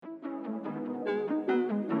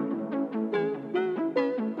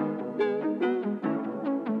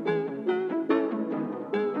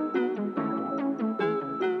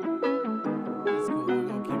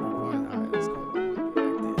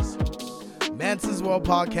Manson's World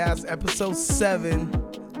Podcast, episode 7.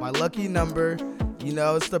 My lucky number. You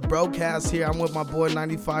know, it's the broadcast here. I'm with my boy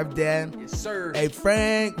 95 Dan. Yes, sir. Hey,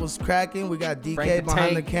 Frank, what's cracking? We got DK Frank the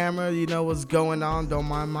behind Tank. the camera. You know what's going on. Don't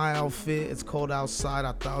mind my outfit. It's cold outside.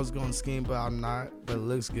 I thought I was going skiing, but I'm not. But it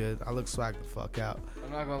looks good. I look swag the fuck out.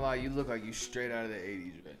 I'm not gonna lie, you look like you straight out of the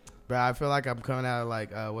 80s, man. Bro, I feel like I'm coming out of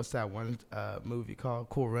like, what's that one movie called?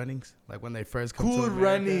 Cool Runnings? Like when they first come to Cool America.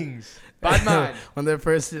 Runnings. Bad man. When they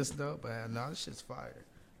first just know, man, no, this shit's fire.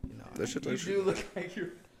 You know, That shit You like do look like you're...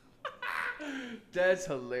 That's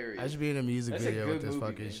hilarious. I should be in a music That's a video good with this movie,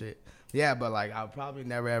 fucking man. shit. Yeah, but like I'll probably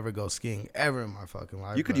never ever go skiing ever in my fucking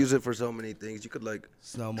life. You could use it for so many things. You could like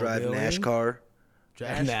drive snowmobiling. NASCAR.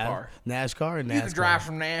 NASCAR or NASCAR. You can drive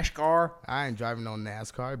from NASCAR. I ain't driving no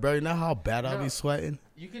NASCAR, bro. You know how bad I'll No. be sweating.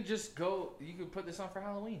 You can just go. You can put this on for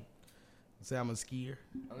Halloween. Say I'm a skier.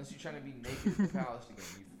 Unless you're trying to be naked in the palace again.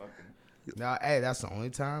 You fucking. No, hey, that's the only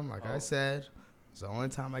time. Like I Oh. said, it's the only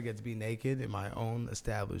time I get to be naked in my own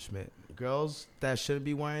establishment. Girls that shouldn't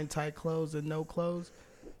be wearing tight clothes and no clothes.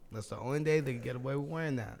 That's the only day they can get away with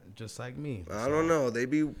wearing that, just like me. I don't know. They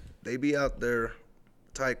be out there,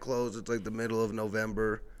 tight clothes. It's like the middle of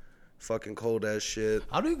November, fucking cold ass shit.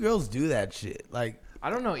 How do girls do that shit? Like, I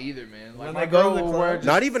don't know either, man. Like When my they go girl to the will club- wear just,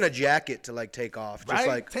 Not even a jacket to like take off. Just right?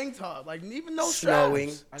 like Tank top, like even no snowing.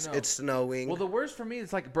 straps. I know. It's snowing. Well, the worst for me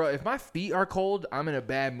is like, bro, if my feet are cold, I'm in a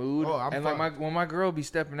bad mood. Oh, I'm and like fine. when my girl be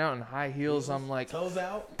stepping out in high heels, I'm like, Toes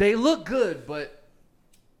out. they look good, but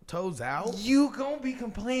Toes out. you gonna be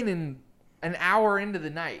complaining an hour into the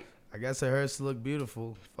night. I guess it hurts to look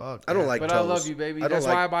beautiful. Fuck. I don't man. like But toes. I love you, baby. I don't That's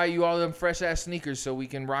why I like- buy you all them fresh ass sneakers so we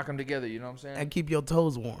can rock them together. You know what I'm saying? And keep your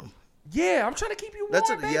toes warm. Yeah, I'm trying to keep you warm, That's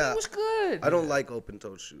a- baby. yeah. What's good? I don't like open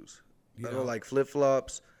toed shoes. You I know? don't like flip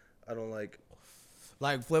flops. I don't like.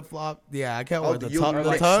 Like flip flop. Yeah, I can't Oh, wear the you- tug. or The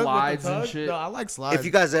like tug with the slides and tug? shit? No, I like slides. If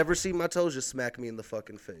you guys ever see my toes, just smack me in the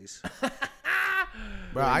fucking face.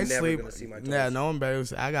 Bro, You're I never sleep. gonna see my Yeah, toes. no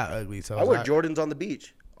embarrassing. I got ugly toes. I wear Jordans on the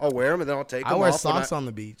beach. I'll wear them and then I'll take them I wear off. when socks on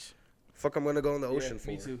the beach. Fuck, I'm gonna go in the Yeah, ocean for.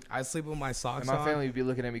 me too. I sleep with my socks And my on. family would be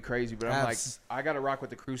looking at me crazy, but I'm like, That's- I gotta rock with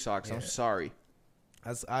the crew socks. I'm sorry.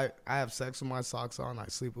 I have sex with my socks on. I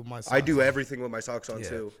sleep with my socks I do on. everything with my socks on Yeah.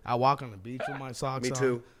 too. I walk on the beach with my socks Me on.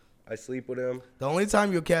 too. I sleep with them The only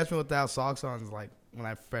time you'll catch me without socks on is like when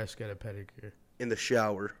I fresh get a pedicure. in the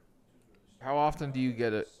shower. How often do you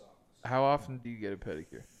get a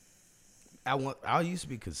pedicure? I used to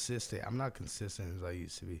be consistent. I'm not consistent as I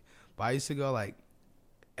used to be. But I used to go like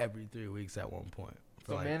every 3 weeks at one point.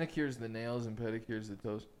 For So like, manicures the nails and pedicures the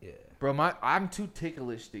toes. yeah. Bro, I'm too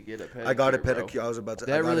ticklish to get a pedicure. I got a bro. pedicure. I was about to.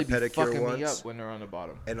 That I got really a be pedicure fucking once, me up when they're on the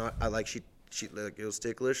bottom. and I like she like it was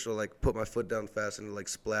ticklish, so like put my foot down fast and it like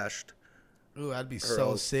splashed. Ooh, I'd be Her so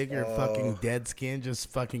old- sick. Your oh. fucking dead skin just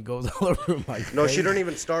fucking goes all over my face. No, she don't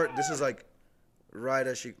even start. This is like right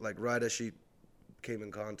as she came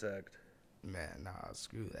in contact. Man, nah,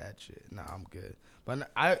 screw that shit. Nah, I'm good. But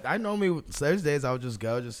I normally Thursdays I would just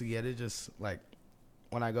go just to get it. Just like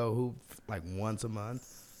when I go hoop like once a month,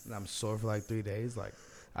 and I'm sore for like 3 days. Like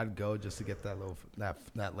I'd go just to get that little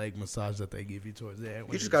that leg massage that they give you towards the end.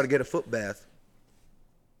 You just got to get a foot bath.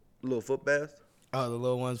 A little foot bath. the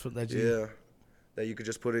little ones that you. Yeah, that you could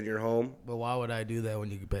just put in your home. But why would I do that when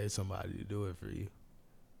you could pay somebody to do it for you?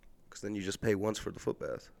 Because then you just pay once for the foot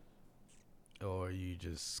bath. Or you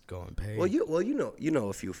just go and pay? Well, you know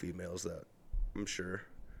a few females that I'm sure.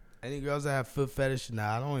 Any girls that have foot fetish?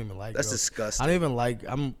 Nah, I don't even like. That's girls. disgusting. I don't even like.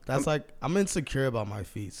 I'm insecure about my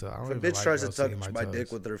feet, so I don't If a even bitch like tries to girls touch seeing my toes.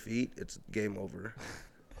 dick with her feet, it's game over.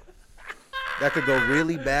 That could go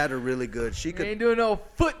really bad or really good. She You could. ain't doing no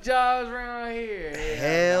foot jobs around here.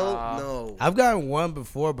 Hell nah. no. I've gotten one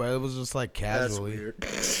before, but it was just like That's casually. weird.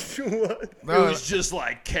 What? It Bro, was just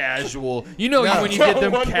like casual. You know No. when you get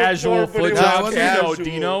them One casual before, but foot it was jobs, you know, casual.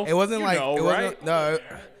 Dino. it wasn't You like know, it right? wasn't no,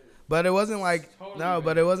 but it wasn't like no,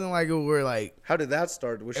 but it wasn't like we were like How did that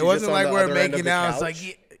start? Was she it wasn't just on like the we're other end of making the out. It's couch?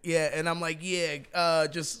 like yeah, and I'm like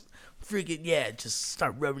just freaking just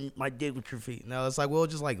start rubbing my dick with your feet. No, it's like we'll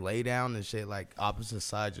just like lay down and shit, like opposite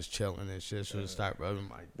side, just chilling and shit. She'll just start rubbing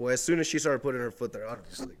my. Boy, as soon as she started putting her foot there, I'd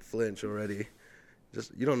just like flinch already.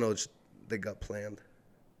 Just you don't know what they got planned.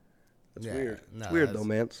 That's Yeah, weird. no, It's weird that's- though,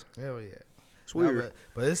 man. Hell yeah. It's weird. No,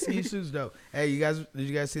 but this ski suit's dope. Hey, did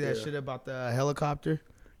you guys see that Yeah. shit about the helicopter?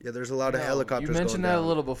 Yeah, there's a lot of helicopters You mentioned going that down. a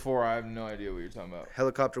little before. I have no idea what you're talking about.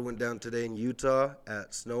 Helicopter went down today in Utah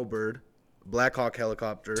at Snowbird. Black Hawk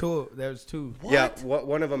helicopter. There's two. Yeah,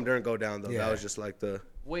 one of them didn't go down though. Yeah. That was just like the.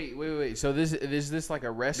 Wait. So is this like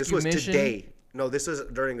a rescue This was mission? today. No, this is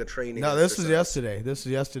during the training. No, this was exercise. yesterday. This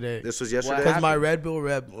was yesterday. This was yesterday. Because my Red Bull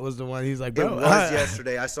rep was the one. He's like, It bro. was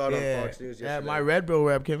yesterday. I saw it Yeah. on Fox News yesterday. Yeah, my Red Bull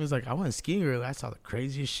rep came. He's like, I went skiing earlier. I saw the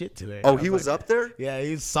craziest shit today. Oh, I he was like, up there? Yeah,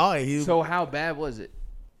 he saw it. So how bad was it?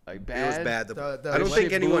 Like bad? It was bad. The I don't shit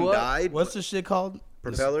think anyone blew up? died. What's the shit called?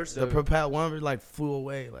 Propellers? The propeller one like flew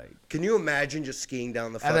away. Like, Can you imagine just skiing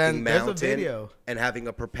down the And then fucking there's a mountain video. and having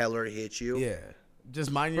a propeller hit you? yeah, just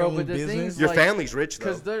mind your Bro, own but the thing business. is, Your like, family's rich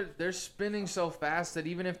though. Because they're spinning so fast that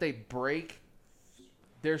even if they break,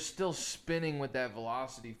 they're still spinning with that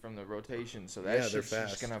velocity from the rotation. So that Yeah, they're shit's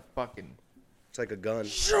just fast. gonna fucking. It's like a gun.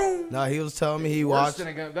 No, he was telling me he Worse watched. than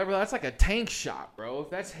a gun. Bro, that's like a tank shot, bro. If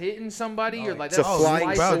that's hitting somebody, or like It's a that's flying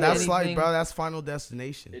slicing Bro, that's anything, like, bro, that's Final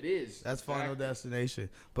Destination. It is. That's Exactly. Final Destination.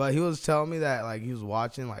 But he was telling me that like he was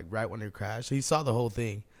watching like right when it crashed. He saw the whole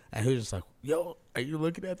thing and he was just like, "Yo, are you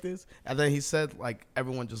looking at this?" And then he said like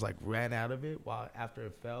everyone just like ran out of it while after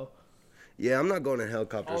it fell. Yeah, I'm not going in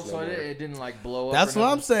helicopters Oh, so no more. it didn't like blow up. That's or what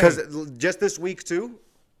I'm nothing? saying. Because just this week too,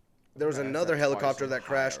 there was another that's helicopter twice that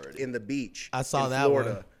crashed already. in the beach. I saw in that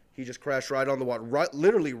Florida. one. He just crashed right on the water, right,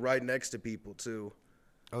 literally right next to people too.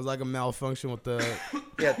 It was like a malfunction with the.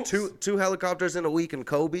 Yeah, two helicopters in a week in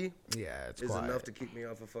Kobe Yeah, it's is quiet. enough to keep me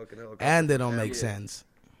off a fucking helicopter. And they don't make Yeah. sense.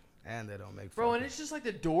 And they don't make. Bro, and fucking- it's just like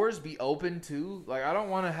the doors be open too. Like I don't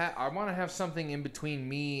want to have. I want to have something in between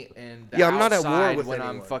me and the Yeah, I'm not at war outside with when I'm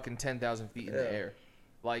anyone. fucking 10,000 feet in Yeah. the air.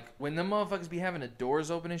 Like when the motherfuckers be having the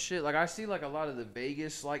doors open and shit. Like I see like a lot of the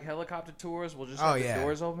Vegas like helicopter tours will just have the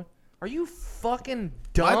doors open. Are you fucking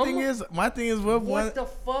dumb? my thing is, what what the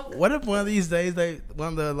fuck? What if one of these days one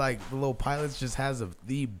of the like the little pilots just has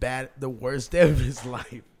the worst day of his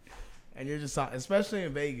life, and you're just especially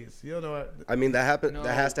in Vegas, you don't know what. I mean, that No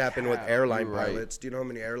has to happen with cap, airline you're right. pilots. Do you know how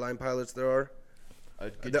many airline pilots there are? A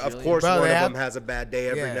Of gajillion? course, Bro, one they of have- them has a bad day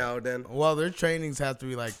every Yeah. now and then. Well, their trainings have to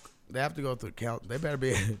be like they have to go through count. They better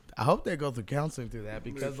be. I hope they go through counseling through that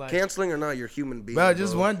because like, Canceling or not, you're a human being. bro,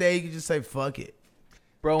 just one day you can just say fuck it.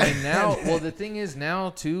 Bro, and now, well, the thing is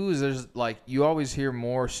now too is there's like you always hear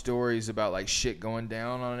more stories about like shit going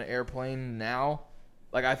down on an airplane now.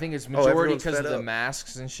 Like I think it's majority everyone's because of fed the up.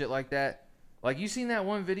 masks and shit like that. Like you seen that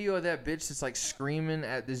one video of that bitch that's like screaming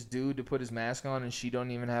at this dude to put his mask on and she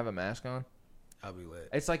don't even have a mask on. I'll be lit.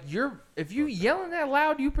 It's like if you yelling that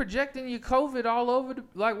loud, you projecting your COVID all over.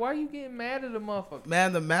 Like why are you getting mad at a motherfucker?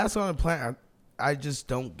 Man, the mask on the plane, I just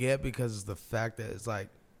don't get because of the fact that it's like,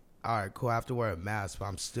 all right, cool, I have to wear a mask, but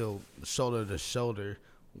I'm still shoulder to shoulder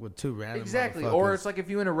with two random Exactly. motherfuckers. Or it's like if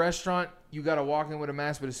you in a restaurant, you gotta walk in with a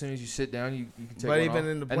mask, but as soon as you sit down, you can take But one even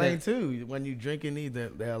off. in the And plane then- too, when you drink and eat,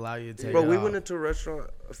 they allow you to take Bro, it we off. went into a restaurant,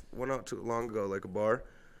 went out too long ago, like a bar.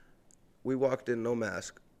 We walked in, no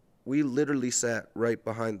mask. We literally sat right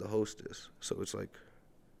behind the hostess, so it's like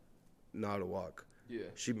not a walk. Yeah.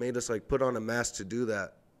 She made us like put on a mask to do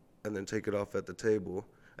that, and then take it off at the table.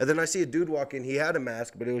 And then I see a dude walk in. He had a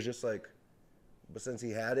mask, but it was just like, but since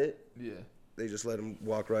he had it, Yeah. they just let him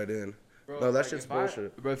walk right in. Bro, No, that like, shit's if I-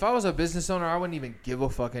 bullshit. Bro, if I was a business owner, I wouldn't even give a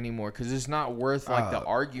fuck anymore because it's not worth like the Uh,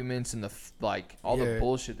 arguments and the all the yeah.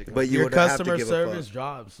 bullshit that comes. But you Your would have to customer give a service fuck.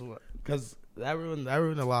 drops because that ruined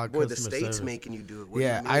a lot of Boy, the customer state's service. making you do it. What do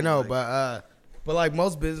Yeah, you mean? I know, Like, but like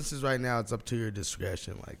most businesses right now, it's up to your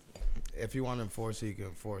discretion. Like, if you want to enforce it, you can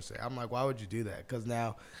enforce it. I'm like, why would you do that? Because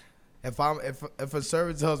now, if a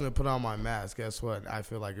server tells me to put on my mask, guess what? I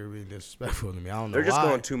feel like you're being disrespectful to me. I don't know they're just why.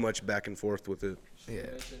 going too much back and forth with it. Yeah.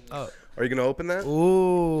 Oh. Are you gonna open that?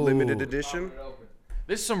 Ooh. Limited edition.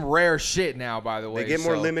 This is some rare shit now, by the way. They get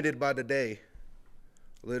more so- limited by the day.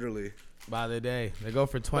 Literally. By the day, they go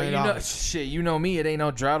for But $20. you know, shit, you know me. It ain't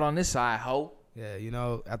no drought on this side, ho. Yeah, you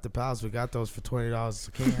know, at the Palace, we got those for $20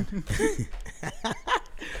 a can.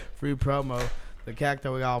 Free promo. The cacti,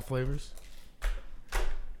 we got all flavors.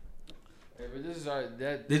 Hey, but this is our.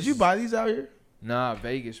 Did you buy these out here? Nah,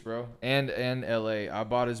 Vegas, bro, and LA. I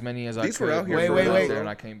bought as many as These I could. were out here Wait, before wait, I was wait. there, and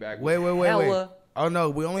I came back. Wait, with wait. hella- Oh no,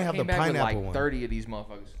 we only have the Came back with pineapple like one. 30 of these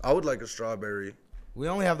motherfuckers. I would like a strawberry. We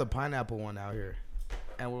only have the pineapple one out here,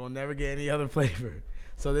 and we'll never get any other flavor.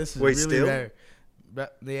 So this is Wait, really still? rare.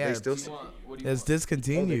 But yeah, They still. What do you want? it's Oh, they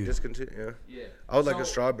discontinued. discontinue. Yeah. Yeah. I would like a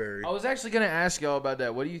So, strawberry. I was actually gonna ask y'all about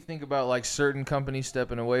that. What do you think about like certain companies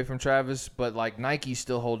stepping away from Travis, but like Nike's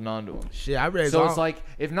still holding on to him? Shit, I raised. So it's like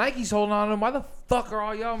if Nike's holding on to him, why the fuck are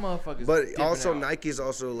all y'all motherfuckers? But dipping also out? Nike's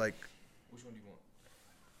also like Which one do you want?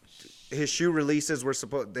 his shoe releases were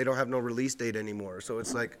supposed. They don't have no release date anymore. So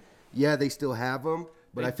it's like, yeah, they still have them,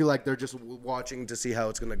 but I feel like they're just watching to see how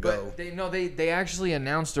it's gonna go. But they actually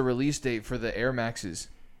announced a release date for the Air Maxes.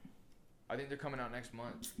 I think they're coming out next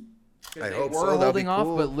month. I They hope were so. That'd be holding off,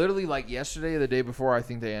 cool. but literally like yesterday or the day before, I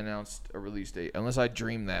think they announced a release date. Unless I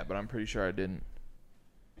dreamed that, but I'm pretty sure I didn't.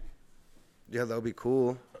 Yeah, that would be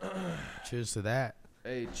cool. Cheers to that.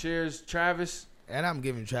 Hey, cheers, Travis. And I'm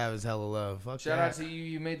giving Travis hella love. Fuck Shout that. out to you.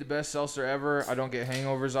 You made the best seltzer ever. I don't get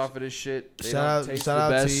hangovers off of this shit. They Shout don't out, taste shout the out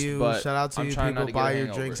best, to you. but Shout out to I'm you. trying not People to get a buy your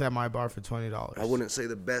hangover. drinks at my bar for $20. I wouldn't say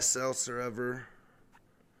the best seltzer ever,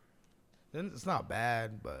 Then it's not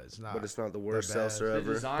bad, but it's not. but it's not the worst best. seltzer The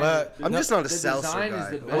ever. design, But the- I'm just not a the seltzer design guy. Is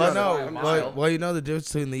the best Well, by a no, mile. well, you know the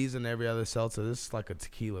difference between these and every other seltzer. This is like a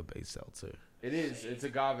tequila-based seltzer. It is. It's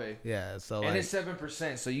agave. Yeah, so And like, it's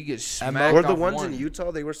 7%, so you get And smacked Were the off ones one. in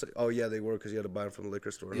Utah? They were. Oh yeah, they were because you had to buy them from the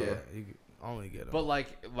liquor store. yeah, Huh? you can only get them. But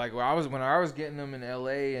like when I was getting them in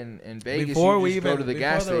LA and Vegas, before you we just even go to the before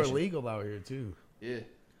gas they were station. legal out here too. Yeah,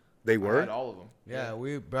 They I were. had all of them. Yeah,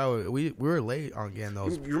 we were late on getting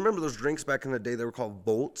those. You remember those drinks back in the day? They were called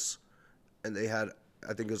Volts, and they had,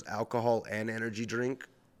 I think it was alcohol and energy drink.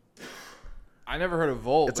 I never heard of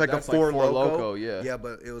Volt. It's but like a that's Four Four Loko. Yeah. Yeah,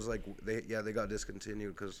 but it was like they got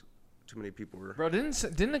discontinued because too many people were. Bro,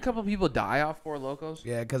 didn't a couple people die off Four Locos?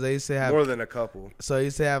 Yeah, because they used to have More than a couple. so they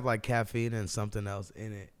used to have like caffeine and something else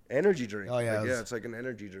in it. Energy drink. Oh, yeah, Like, it was- it's like an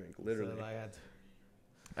energy drink, literally. So, like,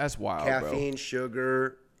 That's wild, Caffeine,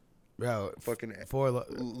 sugar, bro, fucking four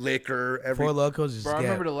liquor, every. Four Locos just bro. I get.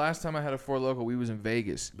 remember the last time I had a Four Loco, we was in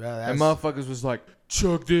Vegas, Bro, and that's- motherfuckers was like,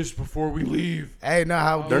 "Chug this before we leave." Hey, no,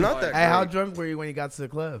 how They're not that Hey, how great. drunk were you when you got to the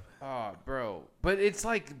club? Oh, bro. But it's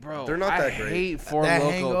like, bro, They're not I that great. hate Four That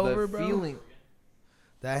Loco. hangover, the bro? feeling.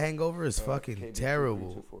 That hangover is fucking KB2,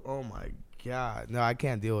 terrible. KB2. Oh my god, no, I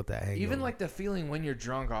can't deal with that hangover. Even like the feeling when you're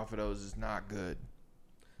drunk off of those is not good.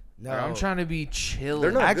 no, Like, I'm trying to be chill.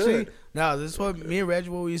 They're not actually, good. no. This is what me and Reg,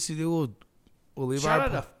 what we used to do. We'll leave Shout our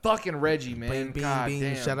out to fucking Reggie, man. Bing, God bing,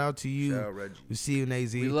 damn. Shout out to you. Shout out Reggie. We see you in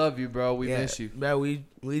AZ. We love you, bro. We Yeah, miss you. Bro, we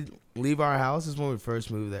leave our house. This is when we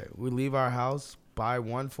first moved there. We leave our house, buy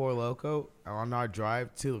one Four Loko on our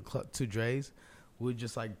drive to Dre's. We'd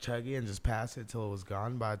just like chug it and just pass it till it was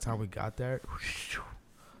gone. By the time we got there,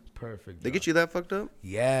 perfect. They get you that fucked up?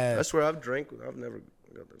 Yeah. I swear I've drank. I've never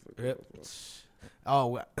got that fucked Yep. up.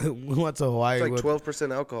 Oh, we went to Hawaii. It's like with,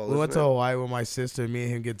 12% alcohol. we went isn't to it? Hawaii with my sister. Me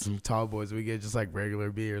and him get some tall boys. We get just like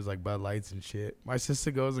regular beers, like Bud Lights and shit. My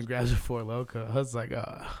sister goes and grabs a Four Loko. I was like,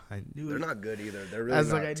 oh, I knew They're it. not good either. They're I really was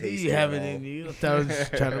not like, I knew tasty you have at it all. in you. I thought I was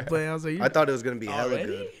just trying to play. I was like, I thought it was gonna be hella Already?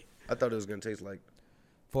 good. I thought it was gonna taste like.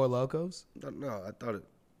 Four Locos? No, I thought it.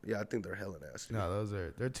 Yeah, I think they're hella nasty. No,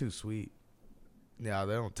 they're too sweet. Yeah,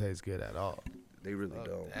 they don't taste good at all. They really Fuck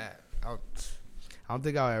don't. that. I don't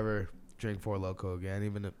think I'll ever drink Four Loko again.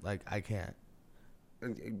 Even if, like, I can't.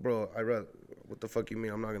 And, bro, I rather. What the fuck you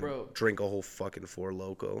mean? I'm not gonna Bro. drink a whole fucking Four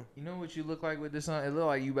Loko. You know what you look like with this on? It looked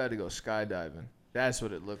like you about to go skydiving. That's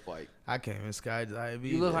what it looked like. I can't even skydive.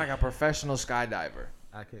 You look either. like a professional skydiver.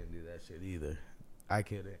 I can't do that shit either. I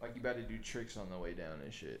couldn't. Like you about to do tricks on the way down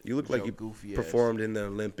and shit. You look With like your you goofy performed in the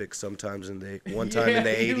Olympics sometimes one time in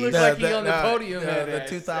the Yeah, you 80s. look like he on the podium at the that.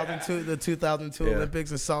 2002 Yeah.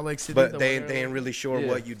 Olympics in Salt Lake City. But the they winner. ain't really sure Yeah.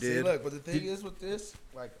 what you See, did. look, but the thing is with this,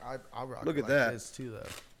 like, I rock Look it at like that. this too, though.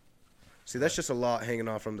 See, that's just a lot hanging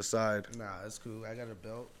off from the side. Nah, that's cool. I got a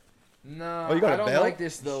belt. No, Oh, you got I a don't belt? like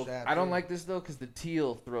this though. Strap I don't in. like this though because the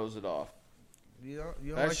teal throws it off. You don't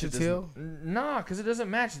That like the shit teal? Nah, because it doesn't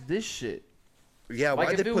match this shit. Yeah, why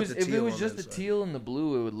Like they if it put was the if teal it was on just the the inside? teal and the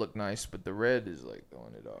blue, it would look nice, but the red is like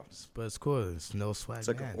throwing it off. But it's cool. It's no swag. It's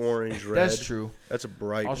like an pants. orange red. That's true. That's a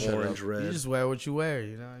bright I'll shut orange up. red. You just wear what you wear.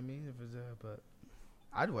 You know what I mean? If it's but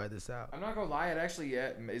I'd wear this out. I'm not gonna lie, it actually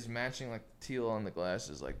is matching like teal on the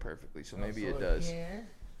glasses like perfectly, so maybe it does.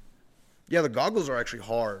 Yeah, the goggles are actually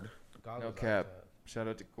hard. No cap. Shout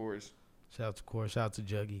out to Coors. Shout out to Core. Shout out to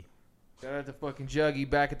Juggy. Shout out to fucking Juggy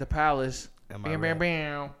back at the Palace. Am I Bam, right? bam,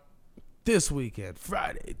 bam. This weekend,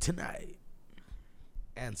 Friday, tonight,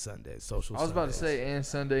 and Sunday. Social. I was about to Sundays. say and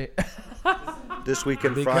Sunday. This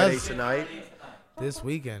weekend, Because- Friday tonight. This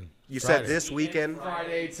weekend. You Friday. said this weekend.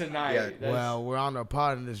 Friday tonight. Yeah, That's- Well, we're on the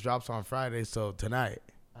pod and this drops on Friday, so tonight.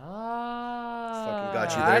 Ah, Fucking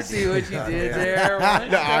got you I there, see what you dude. did there.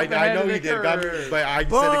 No, I know you did, got me, But but I said it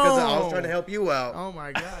because I was Boom. trying to help you out. Oh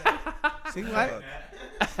my god. See what?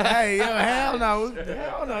 Hey, yo, hell no.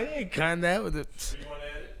 Hell no. You ain't cutting that with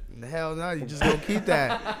the. Hell no. You just gonna keep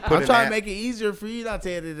that. I'm an trying ad- to make it easier for you not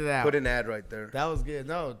to edit it out. Put an ad right there. That was good.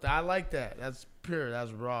 No, I like that. That's pure.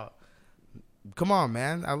 That's raw. Come on,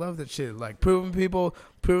 man. I love that shit. Like proving people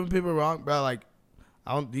wrong, bro. Like,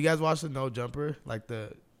 you guys watch the No Jumper, like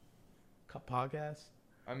the podcast?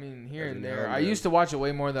 I mean, here Every and now there. and I then. used to watch it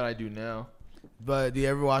way more than I do now. But do you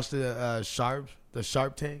ever watch the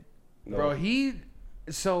Sharp Tank? No. Bro, he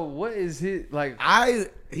So what is his like?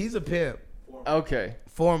 He's a pimp. Okay,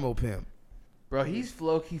 Formal pimp. bro, he's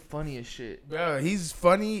low-key funny as shit. Bro, he's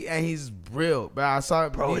funny and he's real. Bro, I saw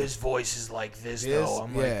it. Bro, his voice is like this though.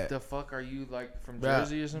 I'm yeah. like, the fuck are you like from Bro,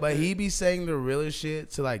 Jersey or something? but he be saying the realest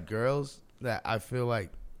shit to like girls that I feel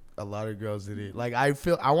like a lot of girls did it. Like I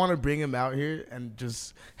want to bring him out here and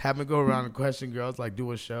just have him go around and question girls, like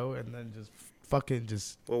do a show and then just fucking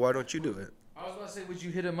just. Well, why don't you do it? I was about to say, would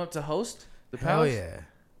you hit him up to host the Hell Palace? yeah.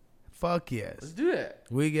 Fuck yes. Let's do that.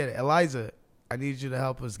 We get it. Eliza, I need you to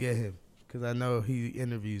help us get him because I know he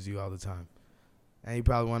interviews you all the time. And he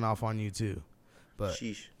probably went off on you too. But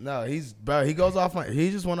Sheesh. no, he goes off on,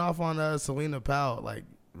 he just went off on Selena Powell, like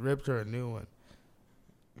ripped her a new one.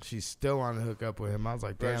 She's still on the hook up with him. I was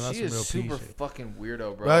like, damn, Bro, that's she some is real super piece shit. fucking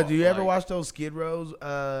weirdo, bro. Bro, do you ever Like, watch those Skid Row's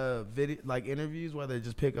video, like interviews where they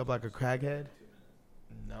just pick up like a crackhead?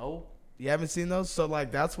 No. You haven't seen those? So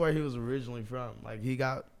like that's where he was originally from. Like he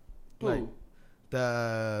got like Who?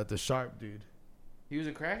 the sharp dude. He was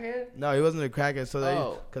a crackhead? No, he wasn't a crackhead. So they,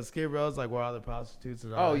 Oh. cause Skid Row's like where all the prostitutes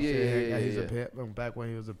and Oh, all that yeah, shit. yeah, He's yeah. a pimp. From back when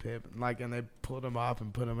he was a pimp, like, and they pulled him off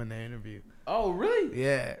and put him in the interview. Oh, really?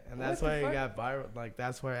 Yeah, and that's What the where he fuck? got viral. Like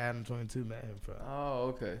that's where Adam 22 met him from. Oh,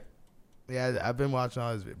 okay. Yeah, I've been watching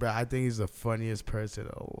all his. Bro, I think he's the funniest person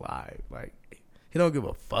alive. Like he don't give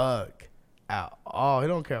a fuck at all. He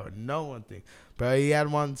don't care what no one thinks. Bro, he had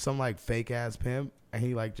some like fake ass pimp, and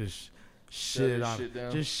he like just shit his on shit down?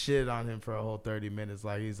 just shit on him for a whole 30 minutes.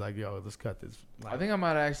 Like he's like, yo, let's cut this. Like, I think I might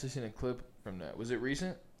have actually seen a clip from that. Was it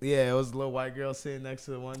recent? yeah, it was a little white girl sitting next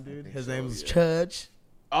to the one dude. His so, name was yeah. Chudge.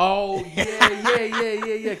 Oh,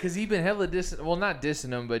 yeah. Because he been hella dissing. Well, not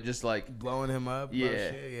dissing him, but just like. Blowing him up. Yeah. Bro,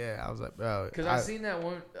 shit. Yeah. I was like, bro. Because I seen that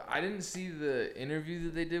one. I didn't see the interview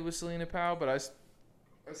that they did with Selena Powell, but I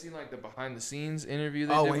seen like the behind the scenes interview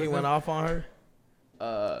they did when with he went them. off on her?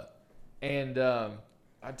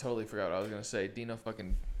 I totally forgot what I was going to say. Dino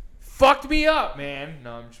fucking fucked me up, man.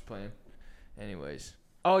 No, I'm just playing. Anyways.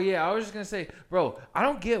 Oh, yeah, I was just going to say, bro, I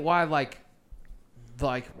don't get why, like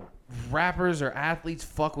rappers or athletes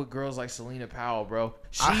fuck with girls like Selena Powell, bro.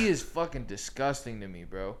 She is fucking disgusting to me,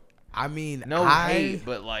 bro. I mean, No hate,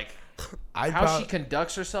 but like how she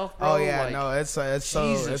conducts herself, bro. Oh yeah, like, no, it's so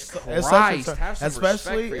Jesus it's Christ, such a, have some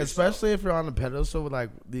especially respect for especially if you're on a pedestal with like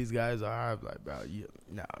these guys are. I'm like, bro,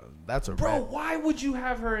 that's a bro, red. why would you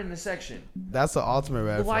have her in the section? That's the ultimate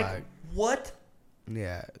red Like flag. what?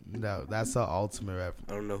 Yeah, no, that's the ultimate red flag.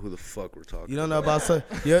 I don't know who the fuck we're talking. You don't know about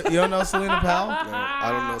you don't know Selena Powell? No,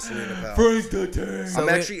 I don't know Selena Powell. Frank the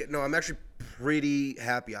Tank. I'm actually pretty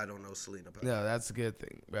happy I don't know Selena Powell. No, that's a good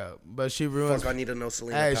thing, bro. But she ruins. Fuck, I need to know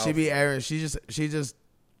Selena Hey, Powell. she be airing. She just She's just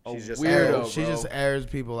weirdo, airs, she bro. just airs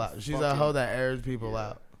people out. She's a hoe that airs people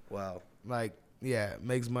out. Wow. Like, yeah,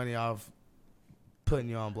 makes money off putting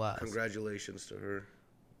you on blast. Congratulations to her.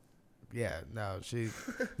 Yeah, no, she.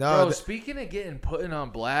 Bro, No, speaking of getting put on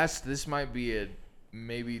blast, this might be a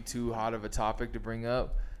maybe too hot of a topic to bring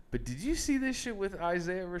up. But did you see this shit with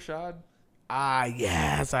Isaiah Rashad?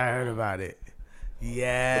 yes, I heard about it.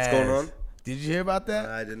 Yes. What's going on? Did you hear about that?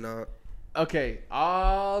 I did not. Okay,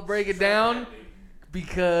 I'll break it down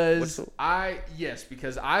because What's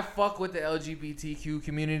because I fuck with the LGBTQ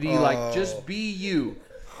community. Oh. Like, just be you,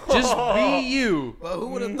 just be you. But who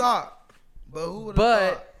would have thought? But Who would've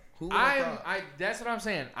thought? that's what I'm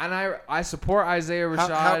saying, and I support Isaiah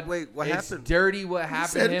Rashad. wait, what it's happened? dirty what happened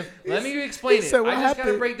said- to him. Let me explain he it. said what I just gotta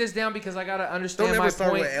happened. break this down because I gotta understand Don't my ever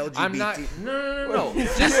start point. with I'm not. LGBT. No.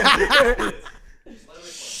 Just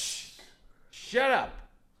shut up,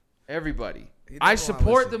 everybody. He I doesn't wanna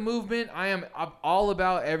support listen. the movement. I'm all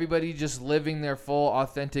about everybody just living their full,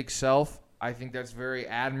 authentic self. I think that's very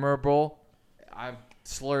admirable. I've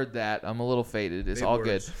slurred that. I'm a little faded. It's Big all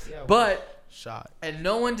words. good. Yeah, But shot. and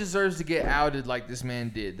no one deserves to get outed like this man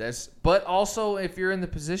did. But also, if you're in the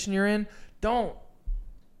position you're in, don't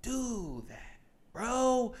do that,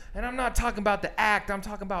 bro. And I'm not talking about the act. I'm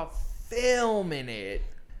talking about filming it.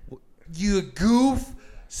 You goof.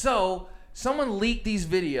 So someone leaked these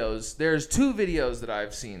videos. There's 2 videos that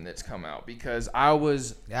I've seen that's come out because I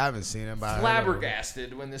was Yeah, I haven't seen him. But I heard of him.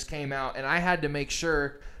 flabbergasted when this came out, and I had to make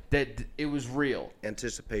sure that it was real.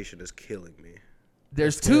 Anticipation is killing me.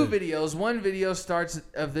 There's 2 videos. One video starts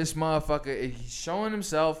of this motherfucker. He's showing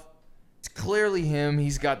himself. It's clearly him.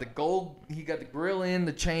 He's got the gold. He got the grill in,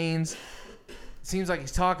 the chains. Seems like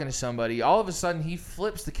he's talking to somebody. All of a sudden, he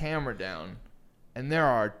flips the camera down, and there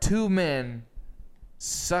are 2 men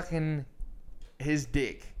sucking his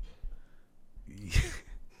dick.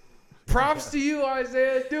 Props to you,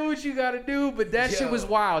 Isaiah. Do what you gotta do, but that shit was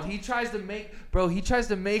wild. He tries to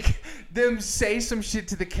make them say some shit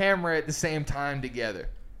to the camera at the same time together.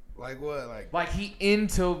 Like what? Like he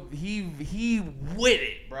with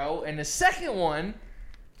it, bro. And the second one,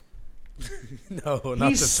 no,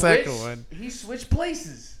 not the second one. He switched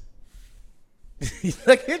places.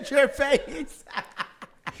 Look at your face.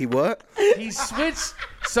 He what? He switched.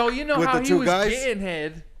 So you know With how the he two was guys? getting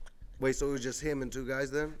head. Wait, so it was just him and two guys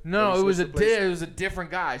then? No, Or he it was switched the place? it was a different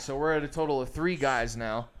guy. So we're at a total of 3 guys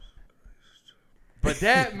now. But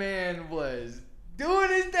that man was doing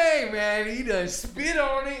his thing, man. He done spit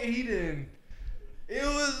on it. It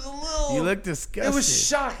was a little. You look disgusted. It was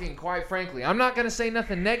shocking, quite frankly. I'm not gonna say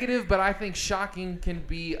nothing negative, but I think shocking can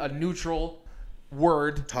be a neutral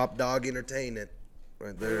word. Top Dog Entertainment,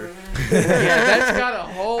 right there. Yeah, that's got a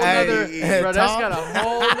whole nother. Bro, that's Tom- got a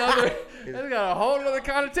whole nother. That's got a whole nother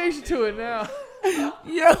connotation to it now.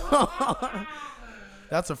 Yo.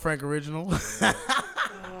 That's a Frank original.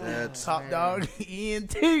 That's Top Dog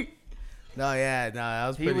ENT. No, that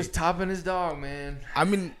was pretty. He was topping his dog, man. I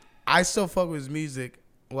mean, I still fuck with his music.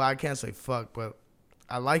 Well, I can't say fuck, but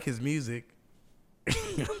I like his music.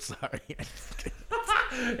 I'm sorry.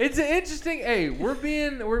 It's an interesting. Hey, we're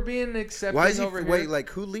being accepting Why is he? over Wait, here. like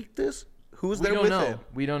who leaked this? Who was We there don't with know. him?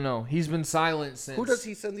 We don't know. He's been silent since. Who does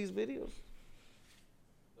he send these videos?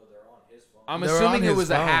 I'm They're assuming on it his was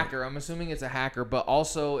a phone. hacker. I'm assuming it's a hacker, but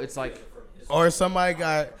also it's like. Or somebody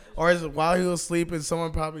got, or is it while he was sleeping,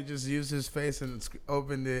 someone probably just used his face and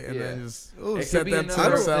opened it and then just It sent could be them a to number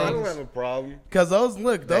of I themselves. don't have a problem. Because those That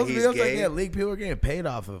he's videos that gay? get leaked, people are getting paid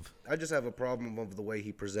off of. I just have a problem of the way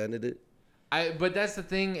he presented it. But that's the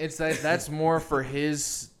thing. It's that's more for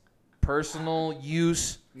his personal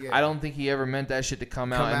use. Yeah. I don't think he ever meant that shit to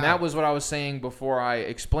come out. And out. that was what I was saying before I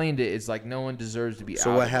explained it. It's like no one deserves to be So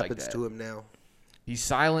outed what happens like that. to him now? He's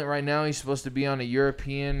silent right now. He's supposed to be on a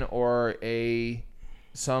European or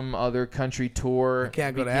some other country tour. He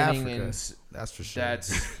can't go to beginning Africa. in That's for sure.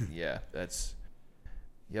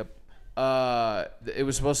 Yep. It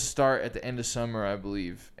was supposed to start at the end of summer, I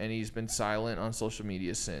believe, and he's been silent on social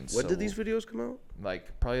media since. When So, did these videos come out?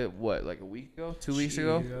 like probably like a week ago, 2 weeks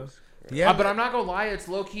ago? Yeah, But I'm not gonna lie, it's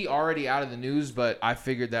low key already out of the news. But I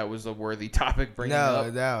figured that was a worthy topic bringing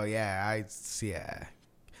up. yeah.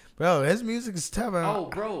 Bro, his music is tough. Oh,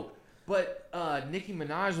 bro. But Nicki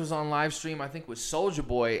Minaj was on live stream, I think, with Soulja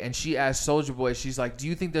Boy, and she asked Soulja Boy, she's like, "Do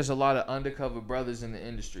you think there's a lot of undercover brothers in the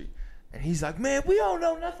industry?" And he's like, "Man, we don't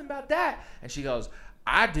know nothing about that." And she goes,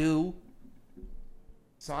 "I do."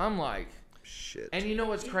 So I'm like, Shit. and you know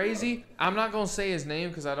what's crazy? I'm not gonna say his name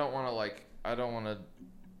because I don't want to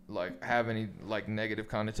have any negative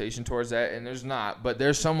connotation towards that, and there's not. But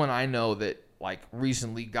there's someone I know that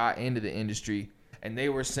recently got into the industry, and they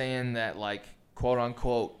were saying that quote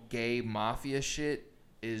unquote gay mafia shit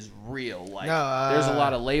is real. There's a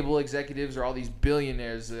lot of label executives or all these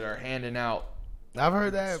billionaires that are handing out I've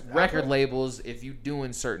heard that. record labels if you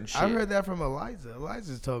doing certain shit. I've heard that from Eliza.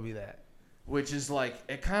 Eliza's told me that. Which is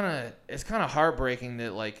it's kind of heartbreaking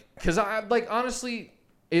that because I honestly,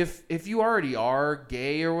 if you already are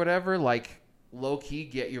gay or whatever, low key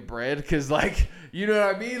get your bread, because you know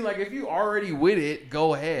what I mean. If you already with it,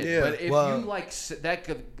 go ahead. Yeah. But if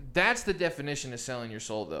you that's the definition of selling your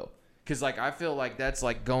soul though, because I feel like that's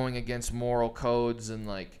going against moral codes and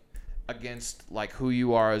against who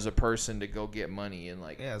you are as a person to go get money and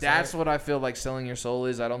that's what I feel like selling your soul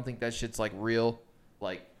is. I don't think that shit's real.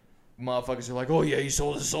 Motherfuckers are oh yeah, you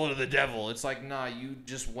sold his soul to the devil. It's nah, you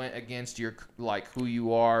just went against your who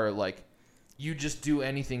you are. You just do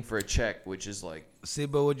anything for a check, which is See,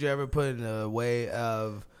 but would you ever put in a way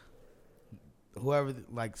of whoever,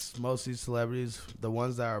 most of these celebrities, the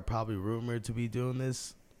ones that are probably rumored to be doing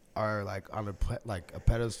this, are on a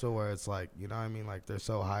pedestal where it's you know what I mean, they're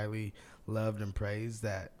so highly loved and praised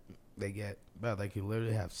that they get, bro, they can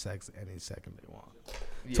literally have sex any second they want.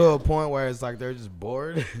 yeah. To a point where it's they're just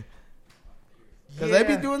bored. Because they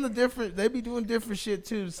be doing different shit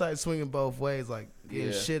too. It's swinging both ways,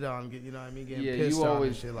 getting shit on, you know what I mean, getting pissed on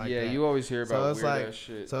and shit that. You always hear about it's weird ass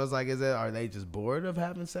shit. So it's are they just bored of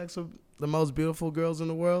having sex with the most beautiful girls in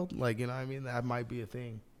the world? You know what I mean? That might be a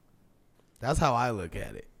thing. That's how I look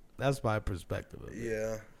at it. That's my perspective of it.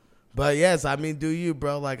 Yeah. But yes, I mean, do you,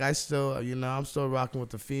 bro? I still, I'm still rocking with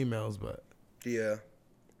the females, but. Yeah.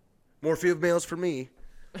 More females for me.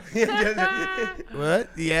 What?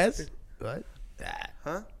 Yes? What?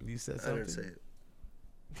 Huh? You said I something? didn't say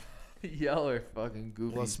it. Y'all are fucking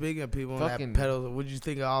goofy. Well, speaking of people Fucking- in that pedal, what did you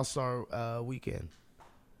think of All-Star Weekend?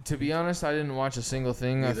 To be honest, I didn't watch a single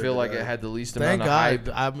thing. Neither I feel did like I. it had the least Thank amount of hype.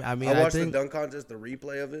 God. I mean, I I watched think. the dunk contest, the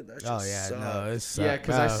replay of it. That shit Oh yeah, sucked. no, it's Yeah,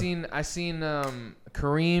 because I seen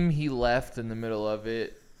Kareem. He left in the middle of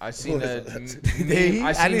it. I seen a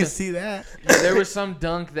I didn't see that. there was some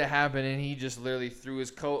dunk that happened, and he just literally threw his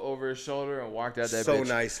coat over his shoulder and walked out that so bitch.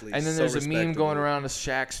 nicely. And then so there's a meme going respectably. around of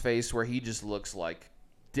Shaq's face where he just looks like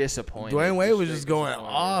disappointed. Dwayne Wade was just straight going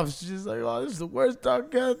disappointed. off. She's just like, oh, this is the worst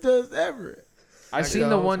dunk contest ever. I seen the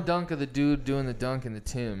that was- one dunk of the dude doing the dunk in the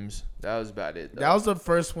Timbs. That was about it. Though. That was the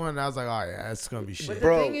first one. I was like, oh yeah, that's gonna be But shit. the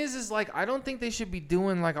Bro. thing is like I don't think they should be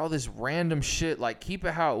doing like all this random shit. Like keep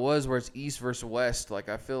it how it was, where it's East versus West. Like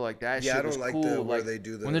I feel like that Yeah, shit I don't was like cool. the where like they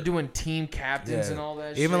do the when they're doing team captains Yeah. and all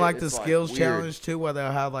that. Even shit, like the it's, skills weird. challenge too, where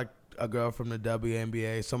they'll have like a girl from the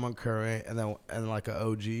WNBA, someone current, and like an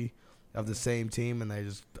OG of the same team, and they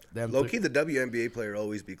just them. Low key, the WNBA player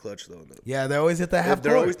always be clutch though. Yeah, they always hit the half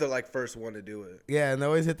They're court. always the like first one to do it. Yeah, and they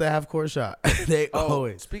always hit the half court shot. They Oh,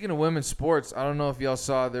 always. speaking of women's sports, I don't know if y'all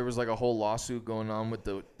saw there was like a whole lawsuit going on with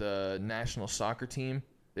the national soccer team.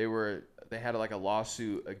 They had like a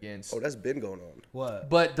lawsuit against. Oh, that's been going on. What?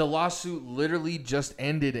 But the lawsuit literally just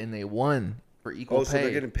ended and they won for equal Oh, pay. so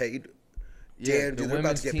they're getting paid. Yeah, Damn, dude, they're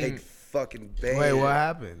about to get paid fucking bad. Wait, what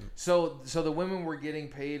happened? So the women were getting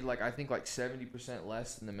paid like I think like 70%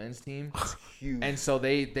 less than the men's team, Huge. and so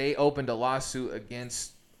they opened a lawsuit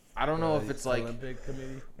against. I don't know if it's like Olympic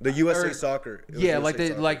committee. The USA or- Soccer. It was yeah, USA like they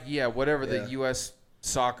Soccer. like yeah whatever Yeah. the U.S.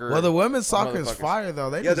 soccer. Well, the women's soccer is motherfuckers. fire though.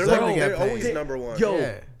 They Yeah, they're deserve like to get they're paid. always number one. Yo,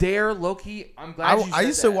 Yeah. they're low key. I'm glad you said I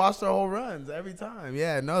used that. to watch their whole runs every time.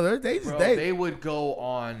 Yeah, no, they Bro, they they would go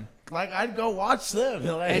on. like I'd go watch them.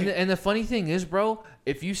 Like, And the funny thing is, bro,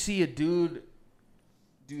 if you see a dude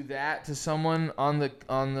do that to someone on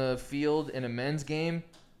the field in a men's game,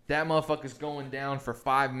 that motherfucker's going down for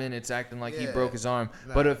 5 minutes acting like he Yeah. broke his arm.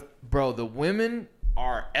 Nah. But if the women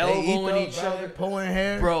are they eat elbowing those, each bro, other, pulling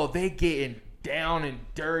hair. bro, they getting down and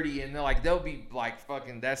dirty, and they'll be like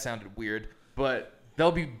fucking. That sounded weird, but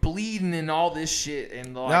they'll be bleeding and all this shit,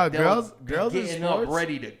 and like No, they'll girls be in getting up sports-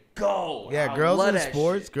 ready to go. Yeah, I girls love in that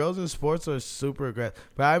sports. shit. Girls in sports are super aggressive.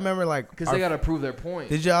 But I remember like Because our- they gotta prove their point.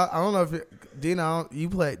 Did y'all? I don't know if Dina, you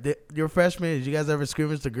played your freshman. Did you guys ever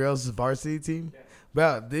scrimmage the girls' varsity team?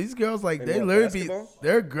 Bro, these girls like they what, literally basketball?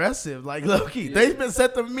 they're aggressive. Like low-key. They've been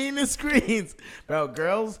set the meanest screens, bro.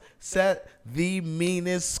 Girls set the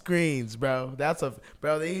meanest screens, bro.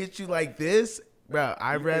 Bro. They hit you like this, bro.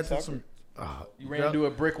 I ran through soccer? some. Oh, You ran into a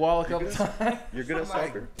brick wall a couple times. You're good at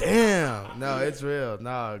soccer. Damn, no, it's real.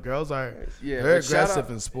 No, girls are Yeah, they're but shout aggressive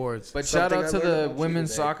out- in sports. But shout Something out I to learned the about you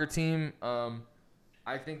women's today. soccer team.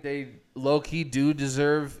 I think they low key do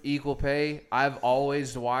deserve equal pay. I've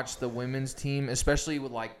always watched the women's team, especially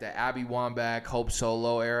with like the Abby Wambach, Hope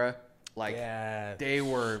Solo era. Like Yeah. they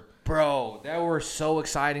were, bro, that were so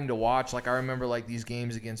exciting to watch. Like I remember like these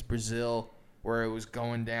games against Brazil where it was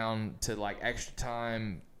going down to like extra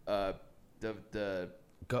time. The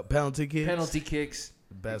Penalty kicks. penalty kicks.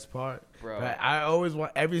 The best part, Bro. But I always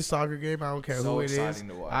want every soccer game. I don't care So who it is. exciting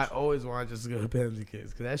to watch. I always want just to go to penalty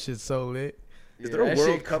kicks because that shit's so lit. Is there a that World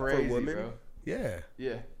shit Cup for crazy, women? Bro. Yeah,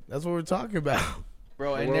 Yeah, that's what we're talking about.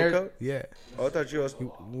 bro, The and World they're Cup? Yeah, Oh, I thought you was.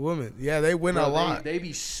 women. Yeah, they win bro, a lot. They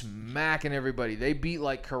be smacking everybody. They beat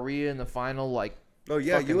like Korea in the final, like No,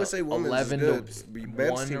 yeah, fucking USA women's 11 is to good. The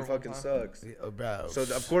men's 1 team or fucking 1. sucks. Yeah, bro. So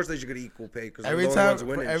of course they should get equal pay because every the time, ones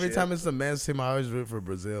winning every shit. time it's the men's team, I always root for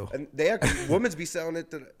Brazil. And they actually women's be selling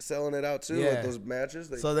it out too. Yeah. Like those matches.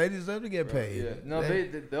 They, So they deserve to get paid. yeah. No,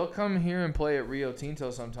 they'll come here and play at Rio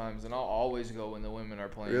Tinto sometimes, and I'll always go when the women are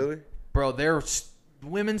playing. really? Bro,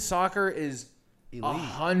 women's soccer is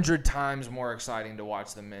 100 times more exciting to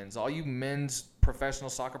watch than men's. All you men's professional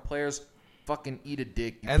soccer players, fucking eat a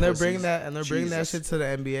dick. You And they're pussies. bringing that, bringing that Jesus. shit to the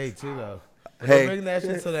NBA too, though. Hey. They're bringing that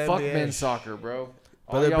shit to the Fuck NBA. men's soccer, bro.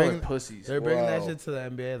 But All they're y'all bringing- are pussies. They're bringing that Wow. shit to the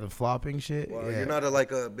NBA. The flopping shit. Well, yeah. you're not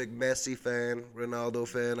like a big Messi fan, Ronaldo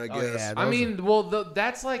fan, I Oh, guess. yeah. I mean, well,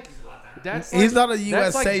 that's like He's not a That's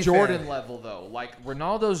USA like Jordan fan. level though. Like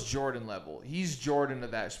Ronaldo's Jordan level. He's Jordan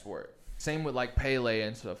of that sport. Same with like Pele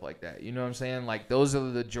and stuff like that. You know what I'm saying? Like those are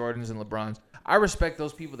the Jordans and LeBrons. I respect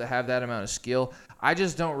those people that have that amount of skill. I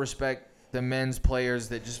just don't respect the men's players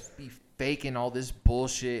that just be faking all this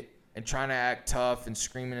bullshit and trying to act tough and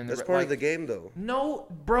screaming in the That's part like, of the game, though. No,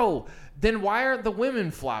 bro. Then why are the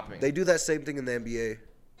women flopping? They do that same thing in the NBA.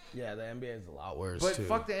 Yeah, the NBA is a lot worse But too.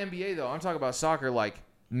 fuck the NBA though. I'm talking about soccer. Like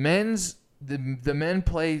the men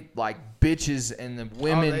play like bitches and the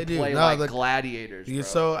women they do. play No, like the- gladiators. Bro.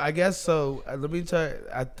 So I guess so. Let me tell you,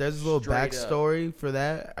 there's a little Straight up. backstory for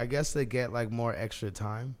that. I guess they get like more extra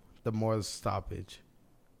time, the more stoppage.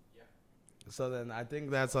 Yeah. So then I think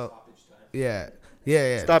that's a yeah.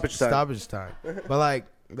 Stoppage time. Stoppage time. But like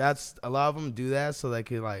that's a lot of them do that so they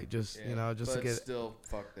can like just just to but get. still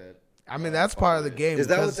fuck that. I mean that's part of the game. Is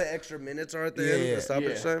that what because- the extra minutes are at the Yeah, end? yeah. The stoppage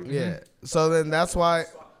Yeah. time? Yeah. So then that's why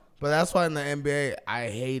But that's why in the NBA I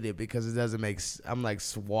hate it because it doesn't make. I'm like,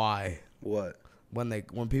 why What?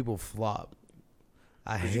 when people flop?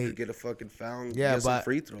 I You hate. could get a fucking foul and Yeah, get some but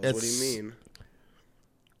free throws. What do it's- you mean?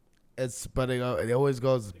 It's but it always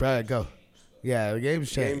goes. Brad, go. Yeah, the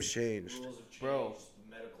game's changed. Games changed. Rules have changed. Bro.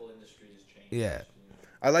 The medical industry has changed. Yeah.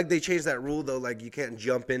 I like they changed that rule though. Like you can't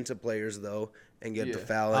jump into players though and get the Yeah.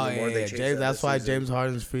 foul Oh anymore. yeah, They yeah. changed James, that that's this why season. James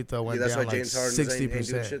Harden's free throw went Yeah, that's down why like James Harden 60%. ain't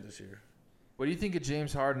doing shit this year. What do you think of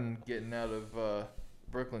James Harden getting out of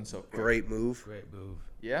Brooklyn so quick? Great move. Great move.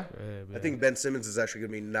 Yeah. I think Ben Simmons is actually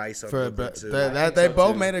gonna be nice on For Brooklyn too. they so,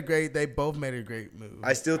 both too. made a great. They both made a great move.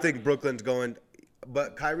 I still think Brooklyn's going,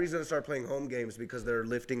 but Kyrie's gonna start playing home games because they're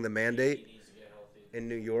lifting the mandate He needs to get healthy. in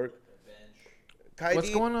New York. Bench.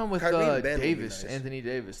 What's going on with Kyrie and Ben will be Davis, nice. Anthony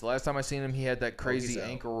Davis? The last time I seen him, he had that crazy out.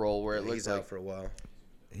 ankle roll where it He's looked out like. for a while.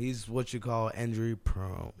 He's what you call injury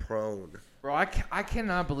prone. Prone. Bro, I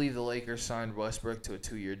cannot believe the Lakers signed Westbrook to a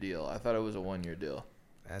 2-year deal. I thought it was a 1-year deal.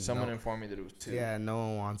 And Someone no, informed me that it was 2. yeah, no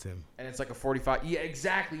one wants him. And it's like a 45. Yeah,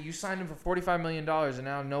 exactly. You signed him for $45 million, and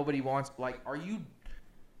now nobody wants. Like, are you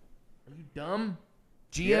dumb?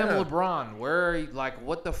 GM Yeah. LeBron, where are you, like,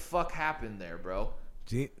 what the fuck happened there, bro?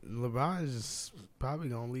 LeBron is just probably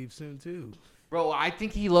gonna leave soon too. Bro, I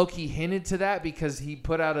think he low-key hinted to that because he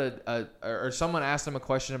put out or someone asked him a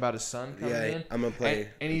question about his son coming Yeah, in. I'm gonna play.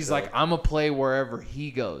 And he's So- like, I'm gonna play wherever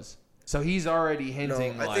he goes. So he's already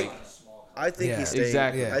hinting I like, think Yeah. he's staying.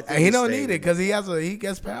 Exactly. Yeah, I think and he he's don't staying. need it because he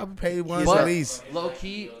gets probably paid one of but the least.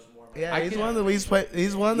 low-key, Yeah, I he's can- one of the least.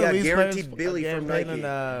 He's one of the Yeah, least guaranteed players Billy getting from paid Nike. in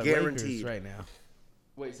the Guaranteed. Lakers right now.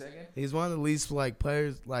 wait a second. He's one of the least like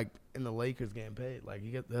players like in the Lakers getting paid. Like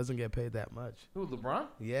doesn't get paid that much. Who, LeBron?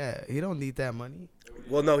 Yeah, he don't need that money.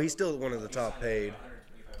 Well, no, he's still one of the top paid.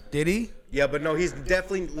 Did he? Yeah, but no, he's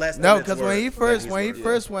definitely less. No, than it's because when he worth. first Yeah, when he he's worth.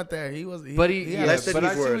 first went there, he was. But he, had yeah, less than but I